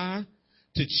to lie,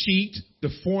 to cheat, to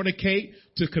fornicate,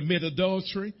 to commit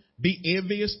adultery, be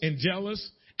envious and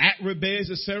jealous, act rebellious,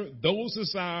 etc., those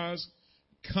desires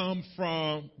come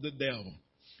from the devil.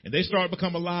 And they start to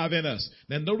become alive in us.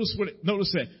 Now notice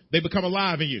that they become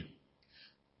alive in you.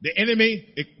 The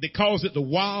enemy, they calls it the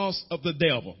wiles of the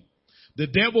devil. The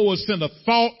devil will send a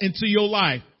thought into your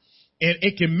life and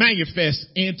it can manifest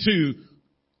into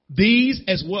these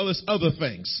as well as other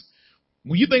things.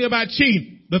 When you think about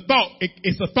cheating,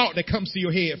 it's a thought that comes to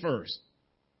your head first.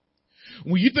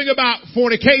 When you think about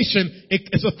fornication,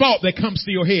 it's a thought that comes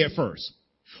to your head first.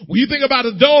 When you think about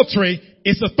adultery,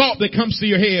 it's a thought that comes to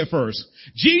your head first.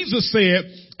 Jesus said,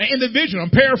 an individual, I'm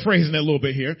paraphrasing that a little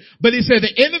bit here, but he said the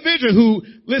individual who,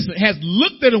 has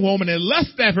looked at a woman and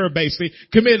lusted at her basically,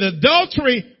 committed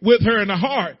adultery with her in the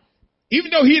heart,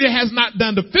 even though he that has not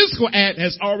done the physical act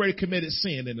has already committed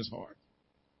sin in his heart.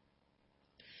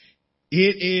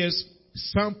 It is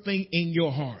something in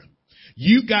your heart.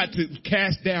 You got to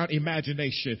cast down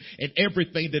imagination and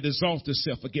everything that exalts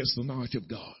itself against the knowledge of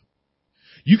God.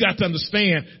 You got to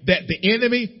understand that the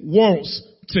enemy wants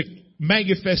to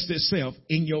manifest itself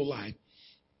in your life.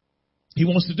 He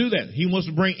wants to do that. He wants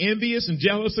to bring envious and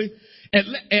jealousy. And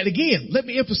again, let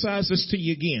me emphasize this to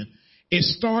you again. It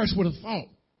starts with a thought.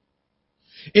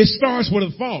 It starts with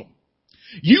a thought.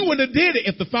 You wouldn't have did it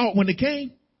if the thought wouldn't have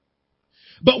came.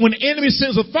 But when the enemy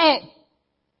sends a thought,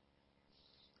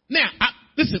 now,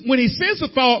 listen, when he sends a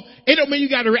thought, it don't mean you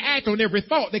got to react on every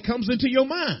thought that comes into your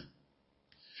mind.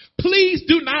 Please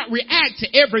do not react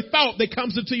to every thought that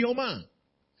comes into your mind.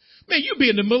 Man, you be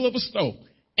in the middle of a store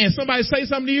and somebody say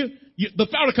something to you, the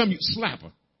thought will come, you slap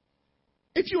her.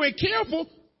 If you ain't careful,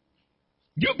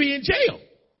 you'll be in jail.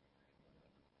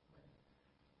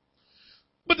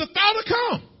 But the thought will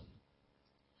come.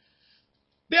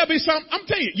 There'll be some, I'm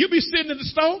telling you, you'll be sitting in the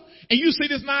store and you see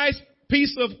this nice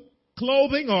piece of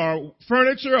clothing or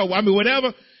furniture or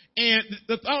whatever, and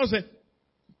the thought will say,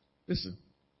 listen,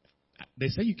 they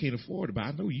say you can't afford it, but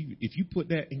I know you, if you put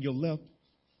that in your left,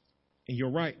 in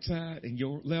your right side, in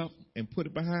your left, and put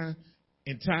it behind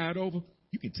and tie it over,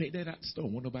 you can take that out the store.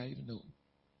 Won't nobody even know it.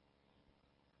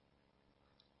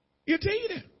 He'll tell you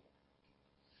that.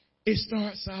 It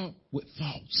starts out with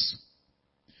thoughts.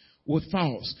 With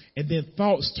thoughts. And then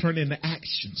thoughts turn into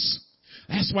actions.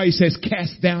 That's why he says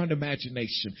cast down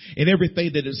imagination and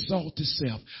everything that exalts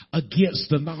itself against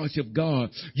the knowledge of God.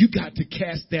 You got to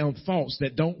cast down thoughts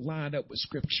that don't line up with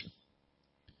Scripture.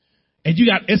 And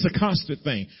it's a constant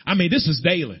thing. I mean, this is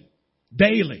daily.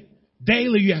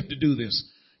 Daily you have to do this.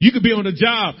 You could be on a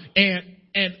job and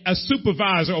a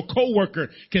supervisor or coworker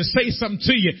can say something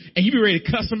to you and you be ready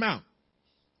to cuss them out.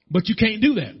 But you can't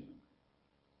do that.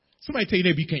 Somebody tell you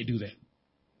that you can't do that.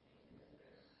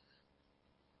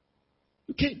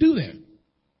 You can't do that.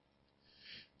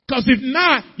 Because if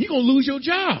not, you're going to lose your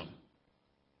job.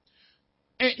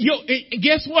 And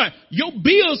guess what? Your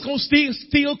bills going to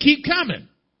still keep coming.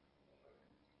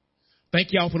 Thank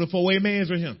y'all for the 4 amens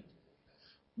right here.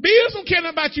 Bills don't care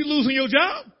about you losing your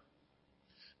job.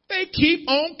 They keep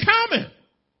on coming.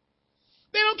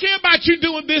 They don't care about you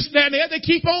doing this, that, and that. They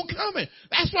keep on coming.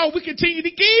 That's why we continue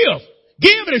to give.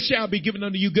 Give and it shall be given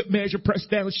unto you. Good measure, pressed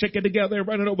down, shaken together, and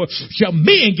running over. Shall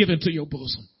men give into your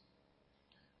bosom.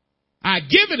 Our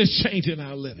giving is changing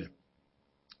our living.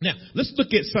 Now, let's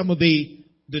look at some of the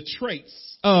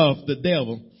traits of the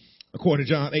devil, according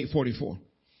to John 8:44.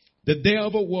 The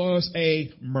devil was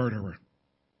a murderer.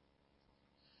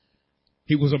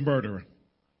 He was a murderer.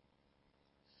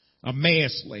 A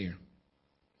manslayer.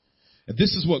 And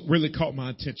this is what really caught my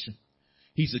attention.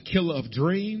 He's a killer of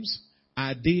dreams,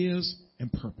 ideas,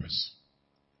 and purpose.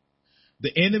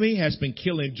 The enemy has been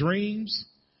killing dreams,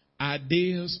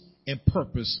 ideas, and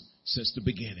purpose since the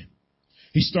beginning.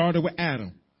 He started with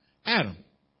Adam and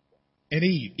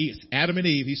Eve. Yes, Adam and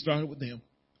Eve, he started with them.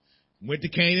 Went to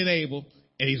Cain and Abel,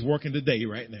 and he's working today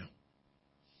right now.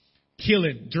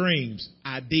 Killing dreams,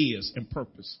 ideas, and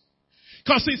purpose.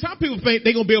 Because see, some people think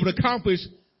they're going to be able to accomplish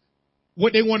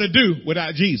what they want to do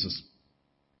without Jesus.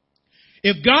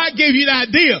 If God gave you the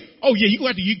idea, oh yeah, you're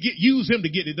going to have to use him to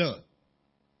get it done.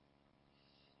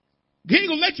 He ain't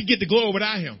going to let you get the glory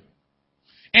without him.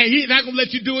 And he's not going to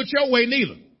let you do it your way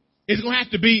neither. It's going to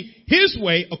have to be his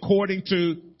way according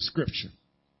to Scripture.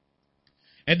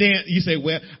 And then you say,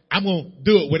 well, I'm going to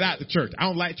do it without the church. I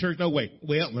don't like church no way.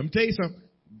 Well, let me tell you something.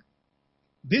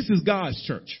 This is God's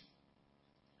church.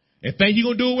 If think you're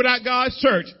going to do it without God's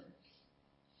church,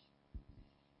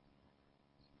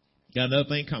 got another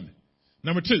thing coming.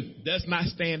 Number 2, does not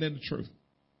stand in the truth.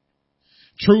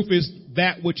 Truth is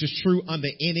that which is true under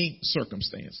any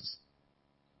circumstances.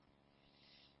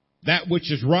 That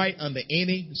which is right under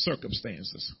any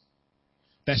circumstances.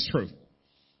 That's truth.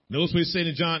 Notice what it said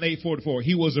in John 8:44.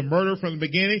 He was a murderer from the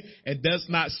beginning and does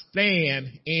not stand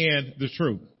in the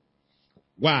truth.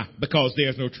 Why? Because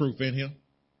there's no truth in him.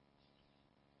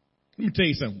 Let me tell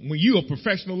you something. When you a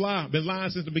professional liar, been lying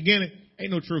since the beginning,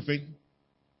 ain't no truth in you.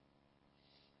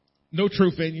 No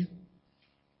truth in you.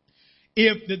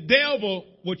 If the devil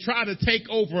would try to take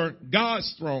over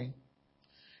God's throne,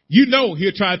 you know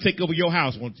he'll try to take over your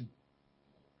house, won't you?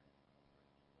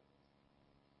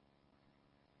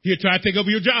 He'll try to take over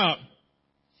your job.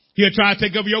 He'll try to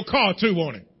take over your car too,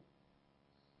 won't he?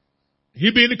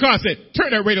 He'll be in the car and say,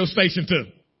 turn that radio station to.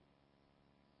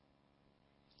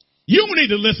 You don't need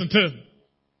to listen to.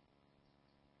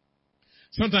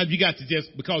 Sometimes you got to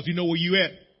just, because you know where you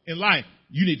at in life,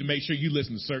 you need to make sure you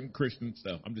listen to certain Christian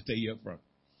stuff. I'm just telling you up front.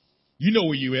 You know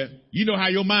where you at. You know how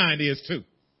your mind is too.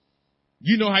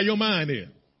 You know how your mind is.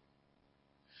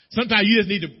 Sometimes you just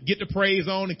need to get the praise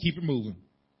on and keep it moving.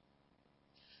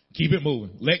 Keep it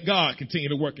moving. Let God continue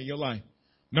to work in your life.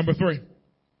 Number 3,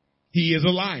 he is a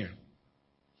liar.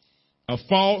 A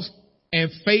false and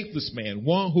faithless man.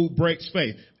 One who breaks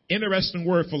faith. Interesting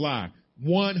word for lie.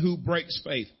 One who breaks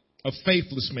faith. A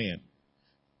faithless man.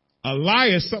 A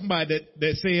liar is somebody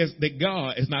that says that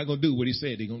God is not going to do what he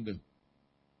said he's going to do.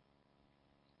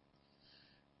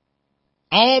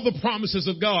 All the promises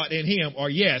of God in him are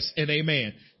yes and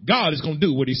amen. God is going to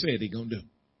do what he said he's going to do.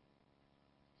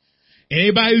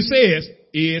 Anybody who says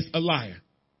is a liar.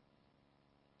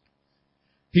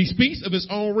 He speaks of his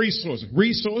own resources.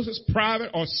 Resources,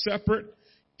 private or separate.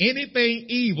 Anything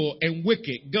evil and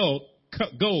wicked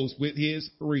goes with his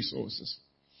resources.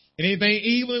 Anything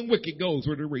evil and wicked goes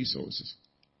with the resources.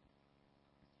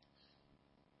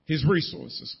 His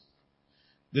resources.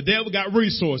 The devil got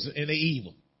resources and they're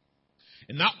evil.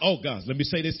 And not, oh God, let me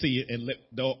say this to you and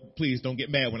please don't get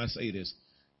mad when I say this.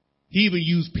 He even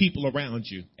used people around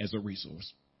you as a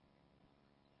resource.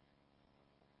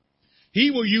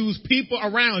 He will use people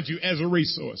around you as a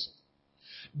resource.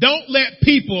 Don't let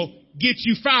people get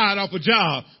you fired off a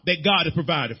job that God has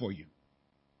provided for you.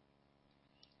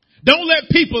 Don't let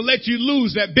people let you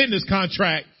lose that business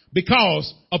contract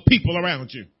because of people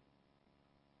around you.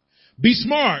 Be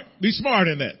smart. Be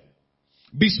smarter than that.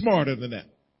 Be smarter than that.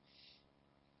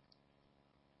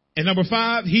 And number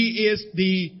 5, he is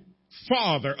the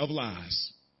father of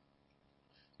lies.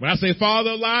 When I say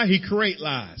father of lies, he creates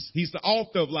lies. He's the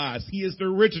author of lies. He is the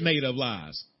originator of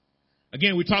lies.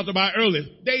 Again, we talked about earlier,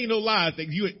 there ain't no lies that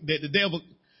the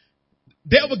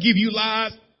devil give you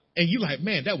lies and you like,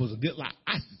 man, that was a good lie.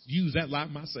 I use that lie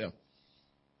myself.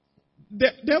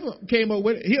 The devil came up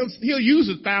with it. He'll use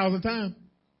it 1,000 times.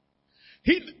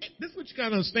 This is what you got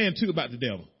to understand too about the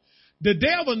devil. The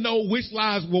devil knows which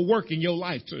lies will work in your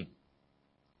life too.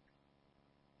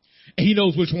 And he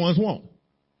knows which ones won't.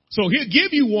 So he'll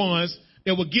give you ones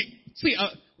that will get,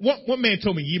 one man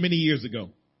told me many years ago.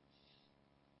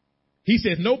 He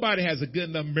said, nobody has a good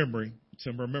enough memory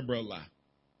to remember a lie.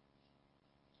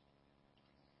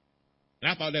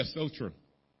 And I thought that's so true.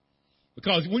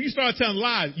 Because when you start telling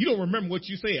lies, you don't remember what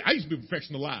you said. I used to be a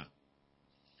professional liar.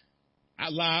 I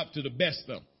lied to the best of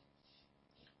them.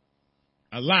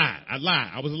 I lied.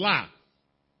 I was a liar.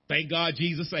 Thank God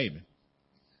Jesus saved me.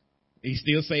 He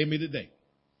still saved me today.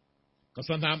 Because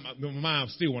sometimes my mom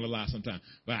still want to lie sometimes.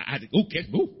 But I had to,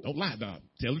 don't lie, dog.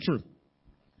 Tell the truth.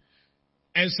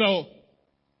 And so,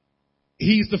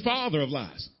 he's the father of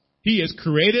lies. He has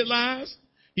created lies.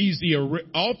 He's the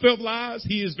author of lies.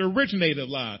 He is the originator of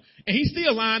lies. And he's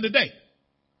still lying today.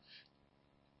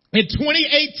 In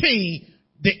 2018,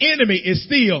 the enemy is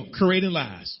still creating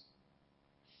lies.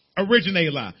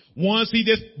 Originating lies. Ones he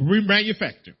just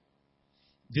remanufactured.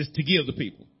 Just to give the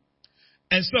people.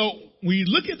 And so, when you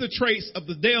look at the traits of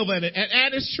the devil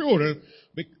and his children,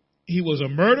 he was a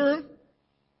murderer.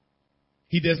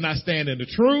 He does not stand in the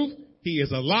truth. He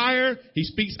is a liar. He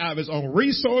speaks out of his own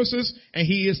resources. And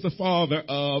he is the father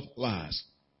of lies.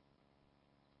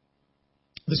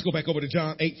 Let's go back over to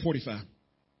John 8:45.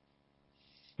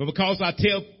 But because I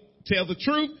tell the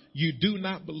truth, you do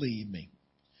not believe me.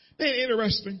 Isn't it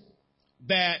interesting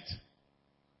that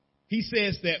he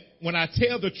says that when I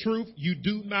tell the truth, you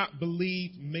do not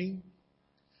believe me?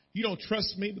 You don't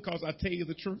trust me because I tell you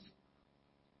the truth?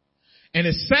 And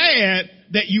it's sad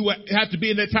that you have to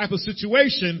be in that type of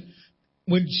situation.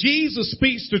 When Jesus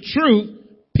speaks the truth,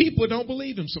 people don't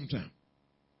believe him sometimes.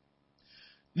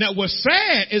 Now, what's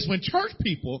sad is when church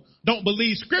people don't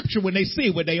believe scripture when they see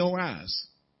it with their own eyes.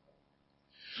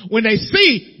 When they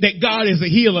see that God is a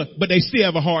healer, but they still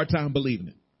have a hard time believing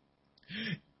it.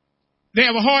 They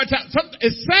have a hard time.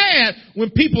 It's sad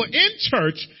when people in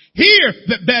church hear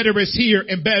that better is here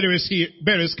and better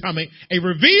is coming, a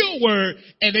revealed word,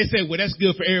 and they say, well, that's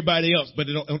good for everybody else, but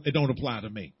it don't apply to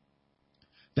me.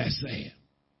 That's sad.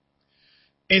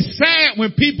 It's sad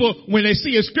when they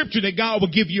see a scripture that God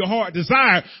will give you a heart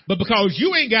desire, but because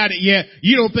you ain't got it yet,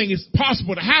 you don't think it's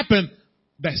possible to happen.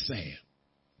 That's sad.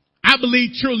 I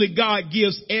believe truly God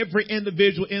gives every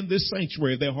individual in this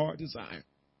sanctuary their heart desire.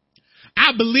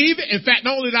 I believe it. In fact,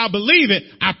 not only do I believe it,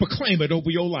 I proclaim it over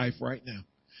your life right now.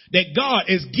 That God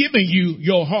is giving you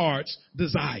your heart's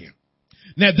desire.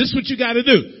 Now, this is what you got to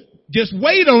do. Just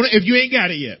wait on it if you ain't got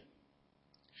it yet.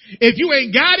 If you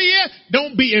ain't got it yet,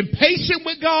 don't be impatient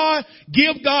with God.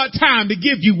 Give God time to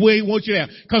give you where he wants you to have.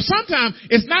 Because sometimes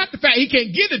it's not the fact he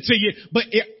can't give it to you, but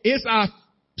it's our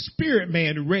spirit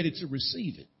man ready to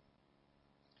receive it.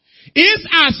 Is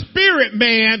our spirit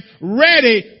man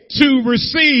ready to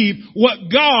receive what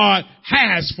God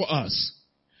has for us?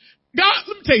 God,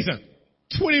 let me tell you something.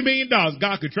 $20 million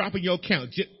God could drop in your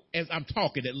account just as I'm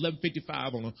talking at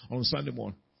 11:55 on a Sunday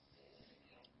morning.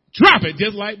 Drop it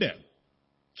just like that.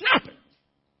 Drop it.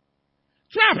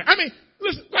 Drop it. I mean,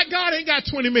 listen, like God ain't got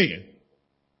 20 million.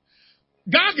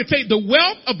 God can take the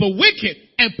wealth of the wicked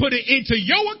and put it into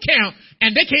your account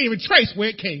and they can't even trace where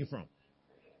it came from.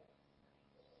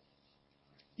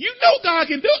 You know God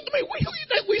can do it. I mean, who do you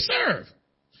think we serve?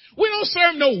 We don't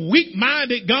serve no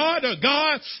weak-minded God, a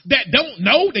God that don't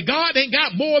know, the God ain't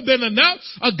got more than enough,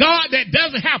 a God that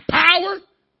doesn't have power.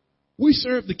 We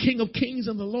serve the King of Kings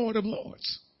and the Lord of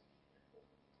Lords.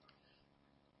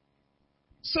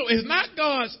 So it's not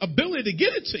God's ability to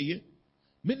get it to you.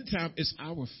 Many times it's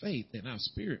our faith and our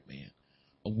spirit, man,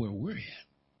 of where we're at.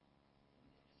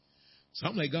 So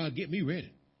I'm like, God, get me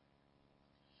ready.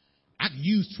 I can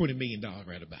use $20 million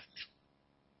right about now.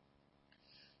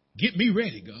 Get me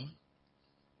ready, God.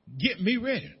 Get me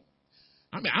ready.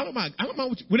 I mean, I don't mind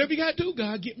whatever you got to do,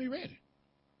 God, get me ready.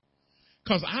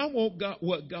 Because I want God,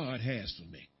 what God has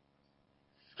for me.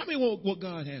 How many want what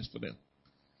God has for them?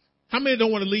 How many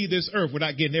don't want to leave this earth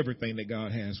without getting everything that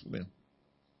God has for them?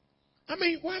 I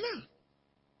mean, why not?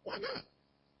 Why not?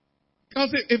 Because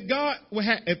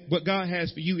if what God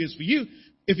has for you is for you,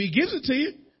 if he gives it to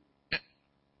you,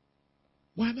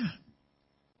 why not?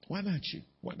 Why not you?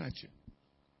 Why not you?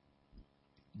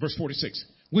 Verse 46,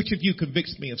 which of you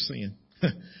convicts me of sin?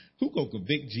 Who gonna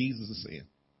convict Jesus of sin?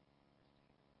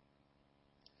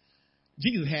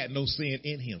 Jesus had no sin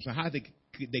in him, so how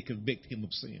could they convict him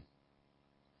of sin?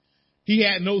 He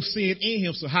had no sin in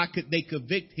him, so how could they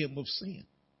convict him of sin?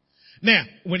 Now,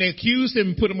 when they accused him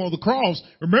and put him on the cross,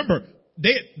 remember,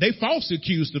 they falsely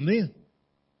accused him then.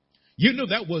 You know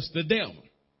that was the devil.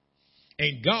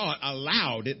 And God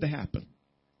allowed it to happen.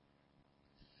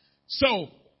 So,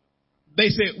 they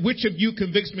said, which of you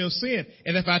convicts me of sin?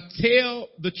 And if I tell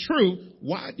the truth,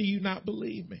 why do you not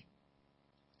believe me?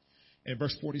 In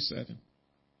verse 47,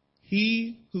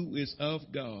 he who is of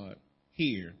God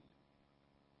hears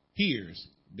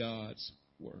God's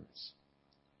words.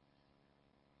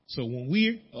 So when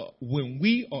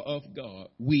we are of God,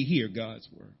 we hear God's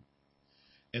word.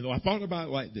 And I thought about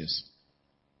it like this.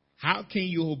 How can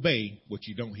you obey what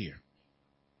you don't hear?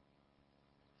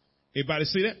 Everybody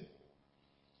see that?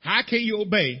 How can you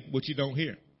obey what you don't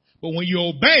hear? But when you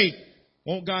obey,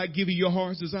 won't God give you your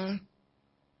heart's desire?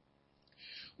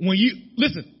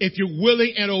 Listen, if you're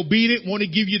willing and obedient, won't he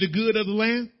give you the good of the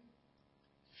land?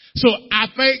 So I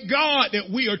thank God that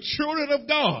we are children of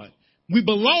God. We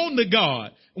belong to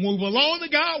God. And when we belong to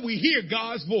God, we hear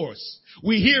God's voice.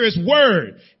 We hear his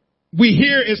word. We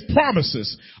hear his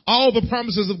promises. All the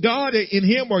promises of God in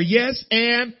him are yes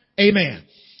and amen.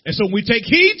 And so when we take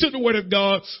heed to the word of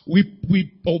God,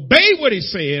 we obey what he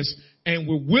says, and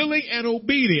we're willing and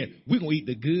obedient, we're going to eat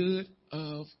the good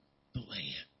of the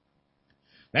land.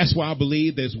 That's why I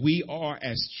believe that we are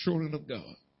as children of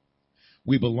God.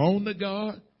 We belong to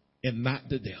God and not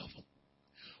the devil.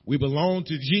 We belong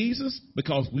to Jesus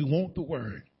because we want the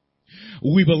word.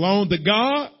 We belong to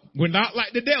God. We're not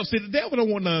like the devil. See, the devil don't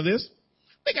want none of this.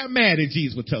 They got mad at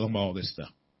Jesus for telling them all this stuff.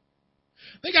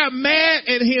 They got mad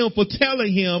at him for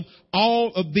telling him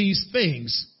all of these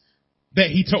things that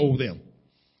he told them.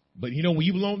 But you know, when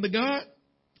you belong to God,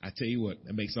 I tell you what,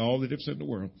 that makes all the difference in the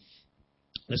world.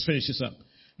 Let's finish this up.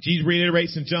 Jesus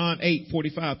reiterates in John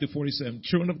 8:45-47,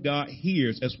 children of God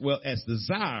hears as well as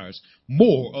desires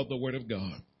more of the word of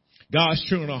God. God's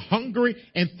children are hungry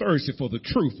and thirsty for the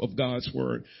truth of God's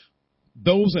word.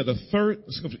 Those that are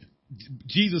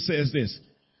Jesus says this,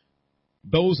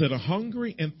 those that are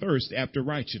hungry and thirsty after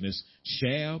righteousness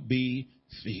shall be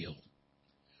filled.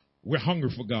 We're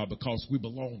hungry for God because we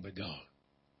belong to God.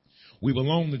 We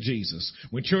belong to Jesus.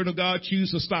 When children of God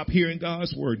choose to stop hearing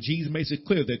God's word, Jesus makes it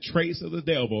clear that traits of the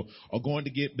devil are going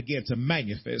to begin to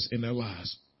manifest in their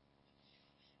lives.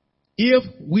 If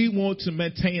we want to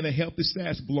maintain a healthy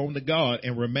status belong to God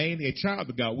and remain a child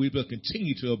of God, we will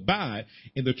continue to abide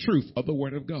in the truth of the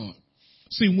word of God.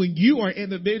 See, when you are an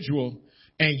individual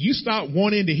and you stop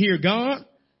wanting to hear God,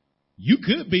 you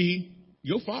could be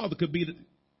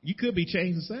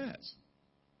changing sides.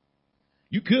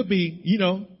 You could be,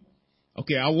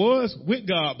 okay, I was with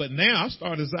God, but now I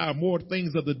start to desire more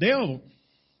things of the devil.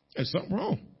 There's something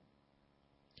wrong.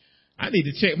 I need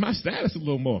to check my status a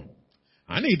little more.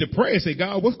 I need to pray and say,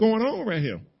 God, what's going on right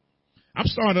here? I'm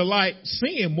starting to like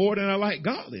sin more than I like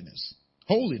godliness,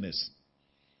 holiness.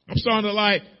 I'm starting to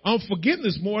like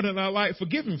unforgiveness more than I like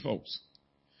forgiving folks.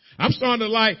 I'm starting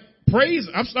to like praise.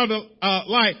 I'm starting to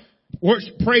like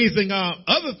praising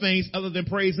other things other than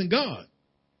praising God.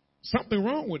 Something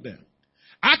wrong with that.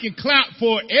 I can clap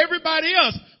for everybody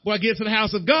else, but I get to the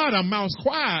house of God, I'm mouth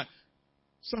quiet.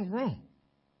 Something wrong.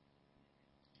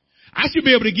 I should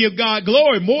be able to give God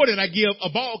glory more than I give a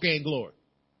ball game glory.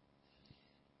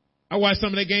 I watched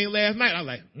some of that game last night. I was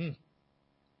like,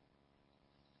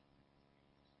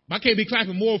 I can't be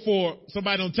clapping more for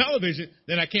somebody on television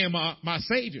than I can my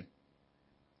Savior.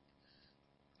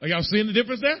 Are y'all seeing the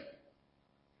difference there?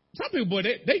 Some people, boy,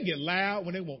 they can get loud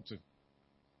when they want to.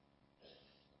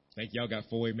 Think y'all got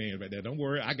 4 amens right there. Don't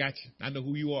worry, I got you. I know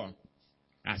who you are.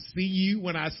 I see you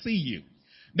when I see you.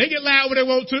 They get loud when they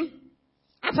want to.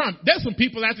 I promise. There's some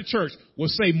people at the church will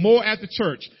say more at the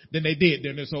church than they did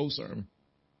during this whole sermon.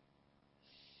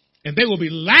 And they will be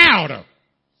louder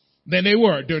than they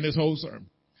were during this whole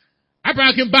sermon. I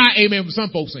probably can buy amen from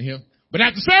some folks in here. But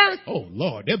after service, oh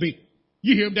Lord,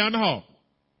 you hear them down the hall.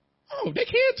 Oh, they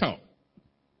can't talk.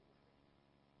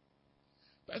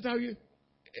 That's how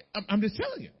I'm just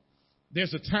telling you.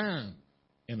 There's a time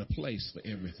and a place for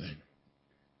everything.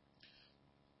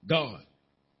 God,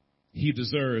 he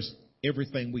deserves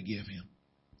everything we give him.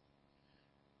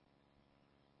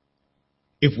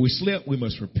 If we slip, we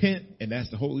must repent and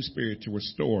ask the Holy Spirit to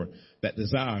restore that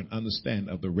desire and understanding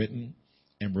of the written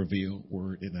and revealed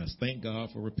word in us. Thank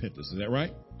God for repentance. Is that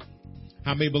right?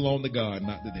 How many belong to God,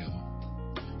 not the devil?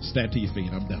 Stand to your feet.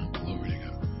 I'm done. Glory to God.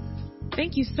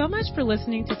 Thank you so much for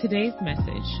listening to today's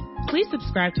message. Please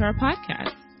subscribe to our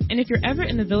podcast. And if you're ever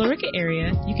in the Villa Rica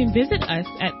area, you can visit us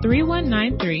at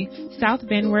 3193 South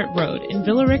Van Wert Road in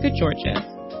Villa Rica, Georgia,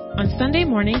 on Sunday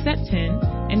mornings at 10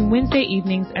 and Wednesday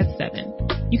evenings at 7.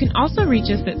 You can also reach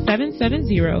us at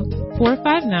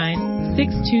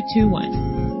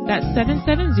 770-459-6221. That's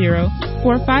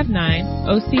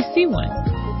 770-459-OCC1.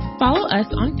 Follow us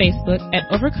on Facebook at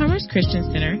Overcomers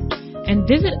Christian Center and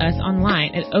visit us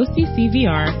online at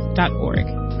occvr.org.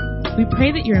 We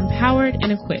pray that you're empowered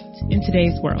and equipped in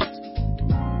today's world.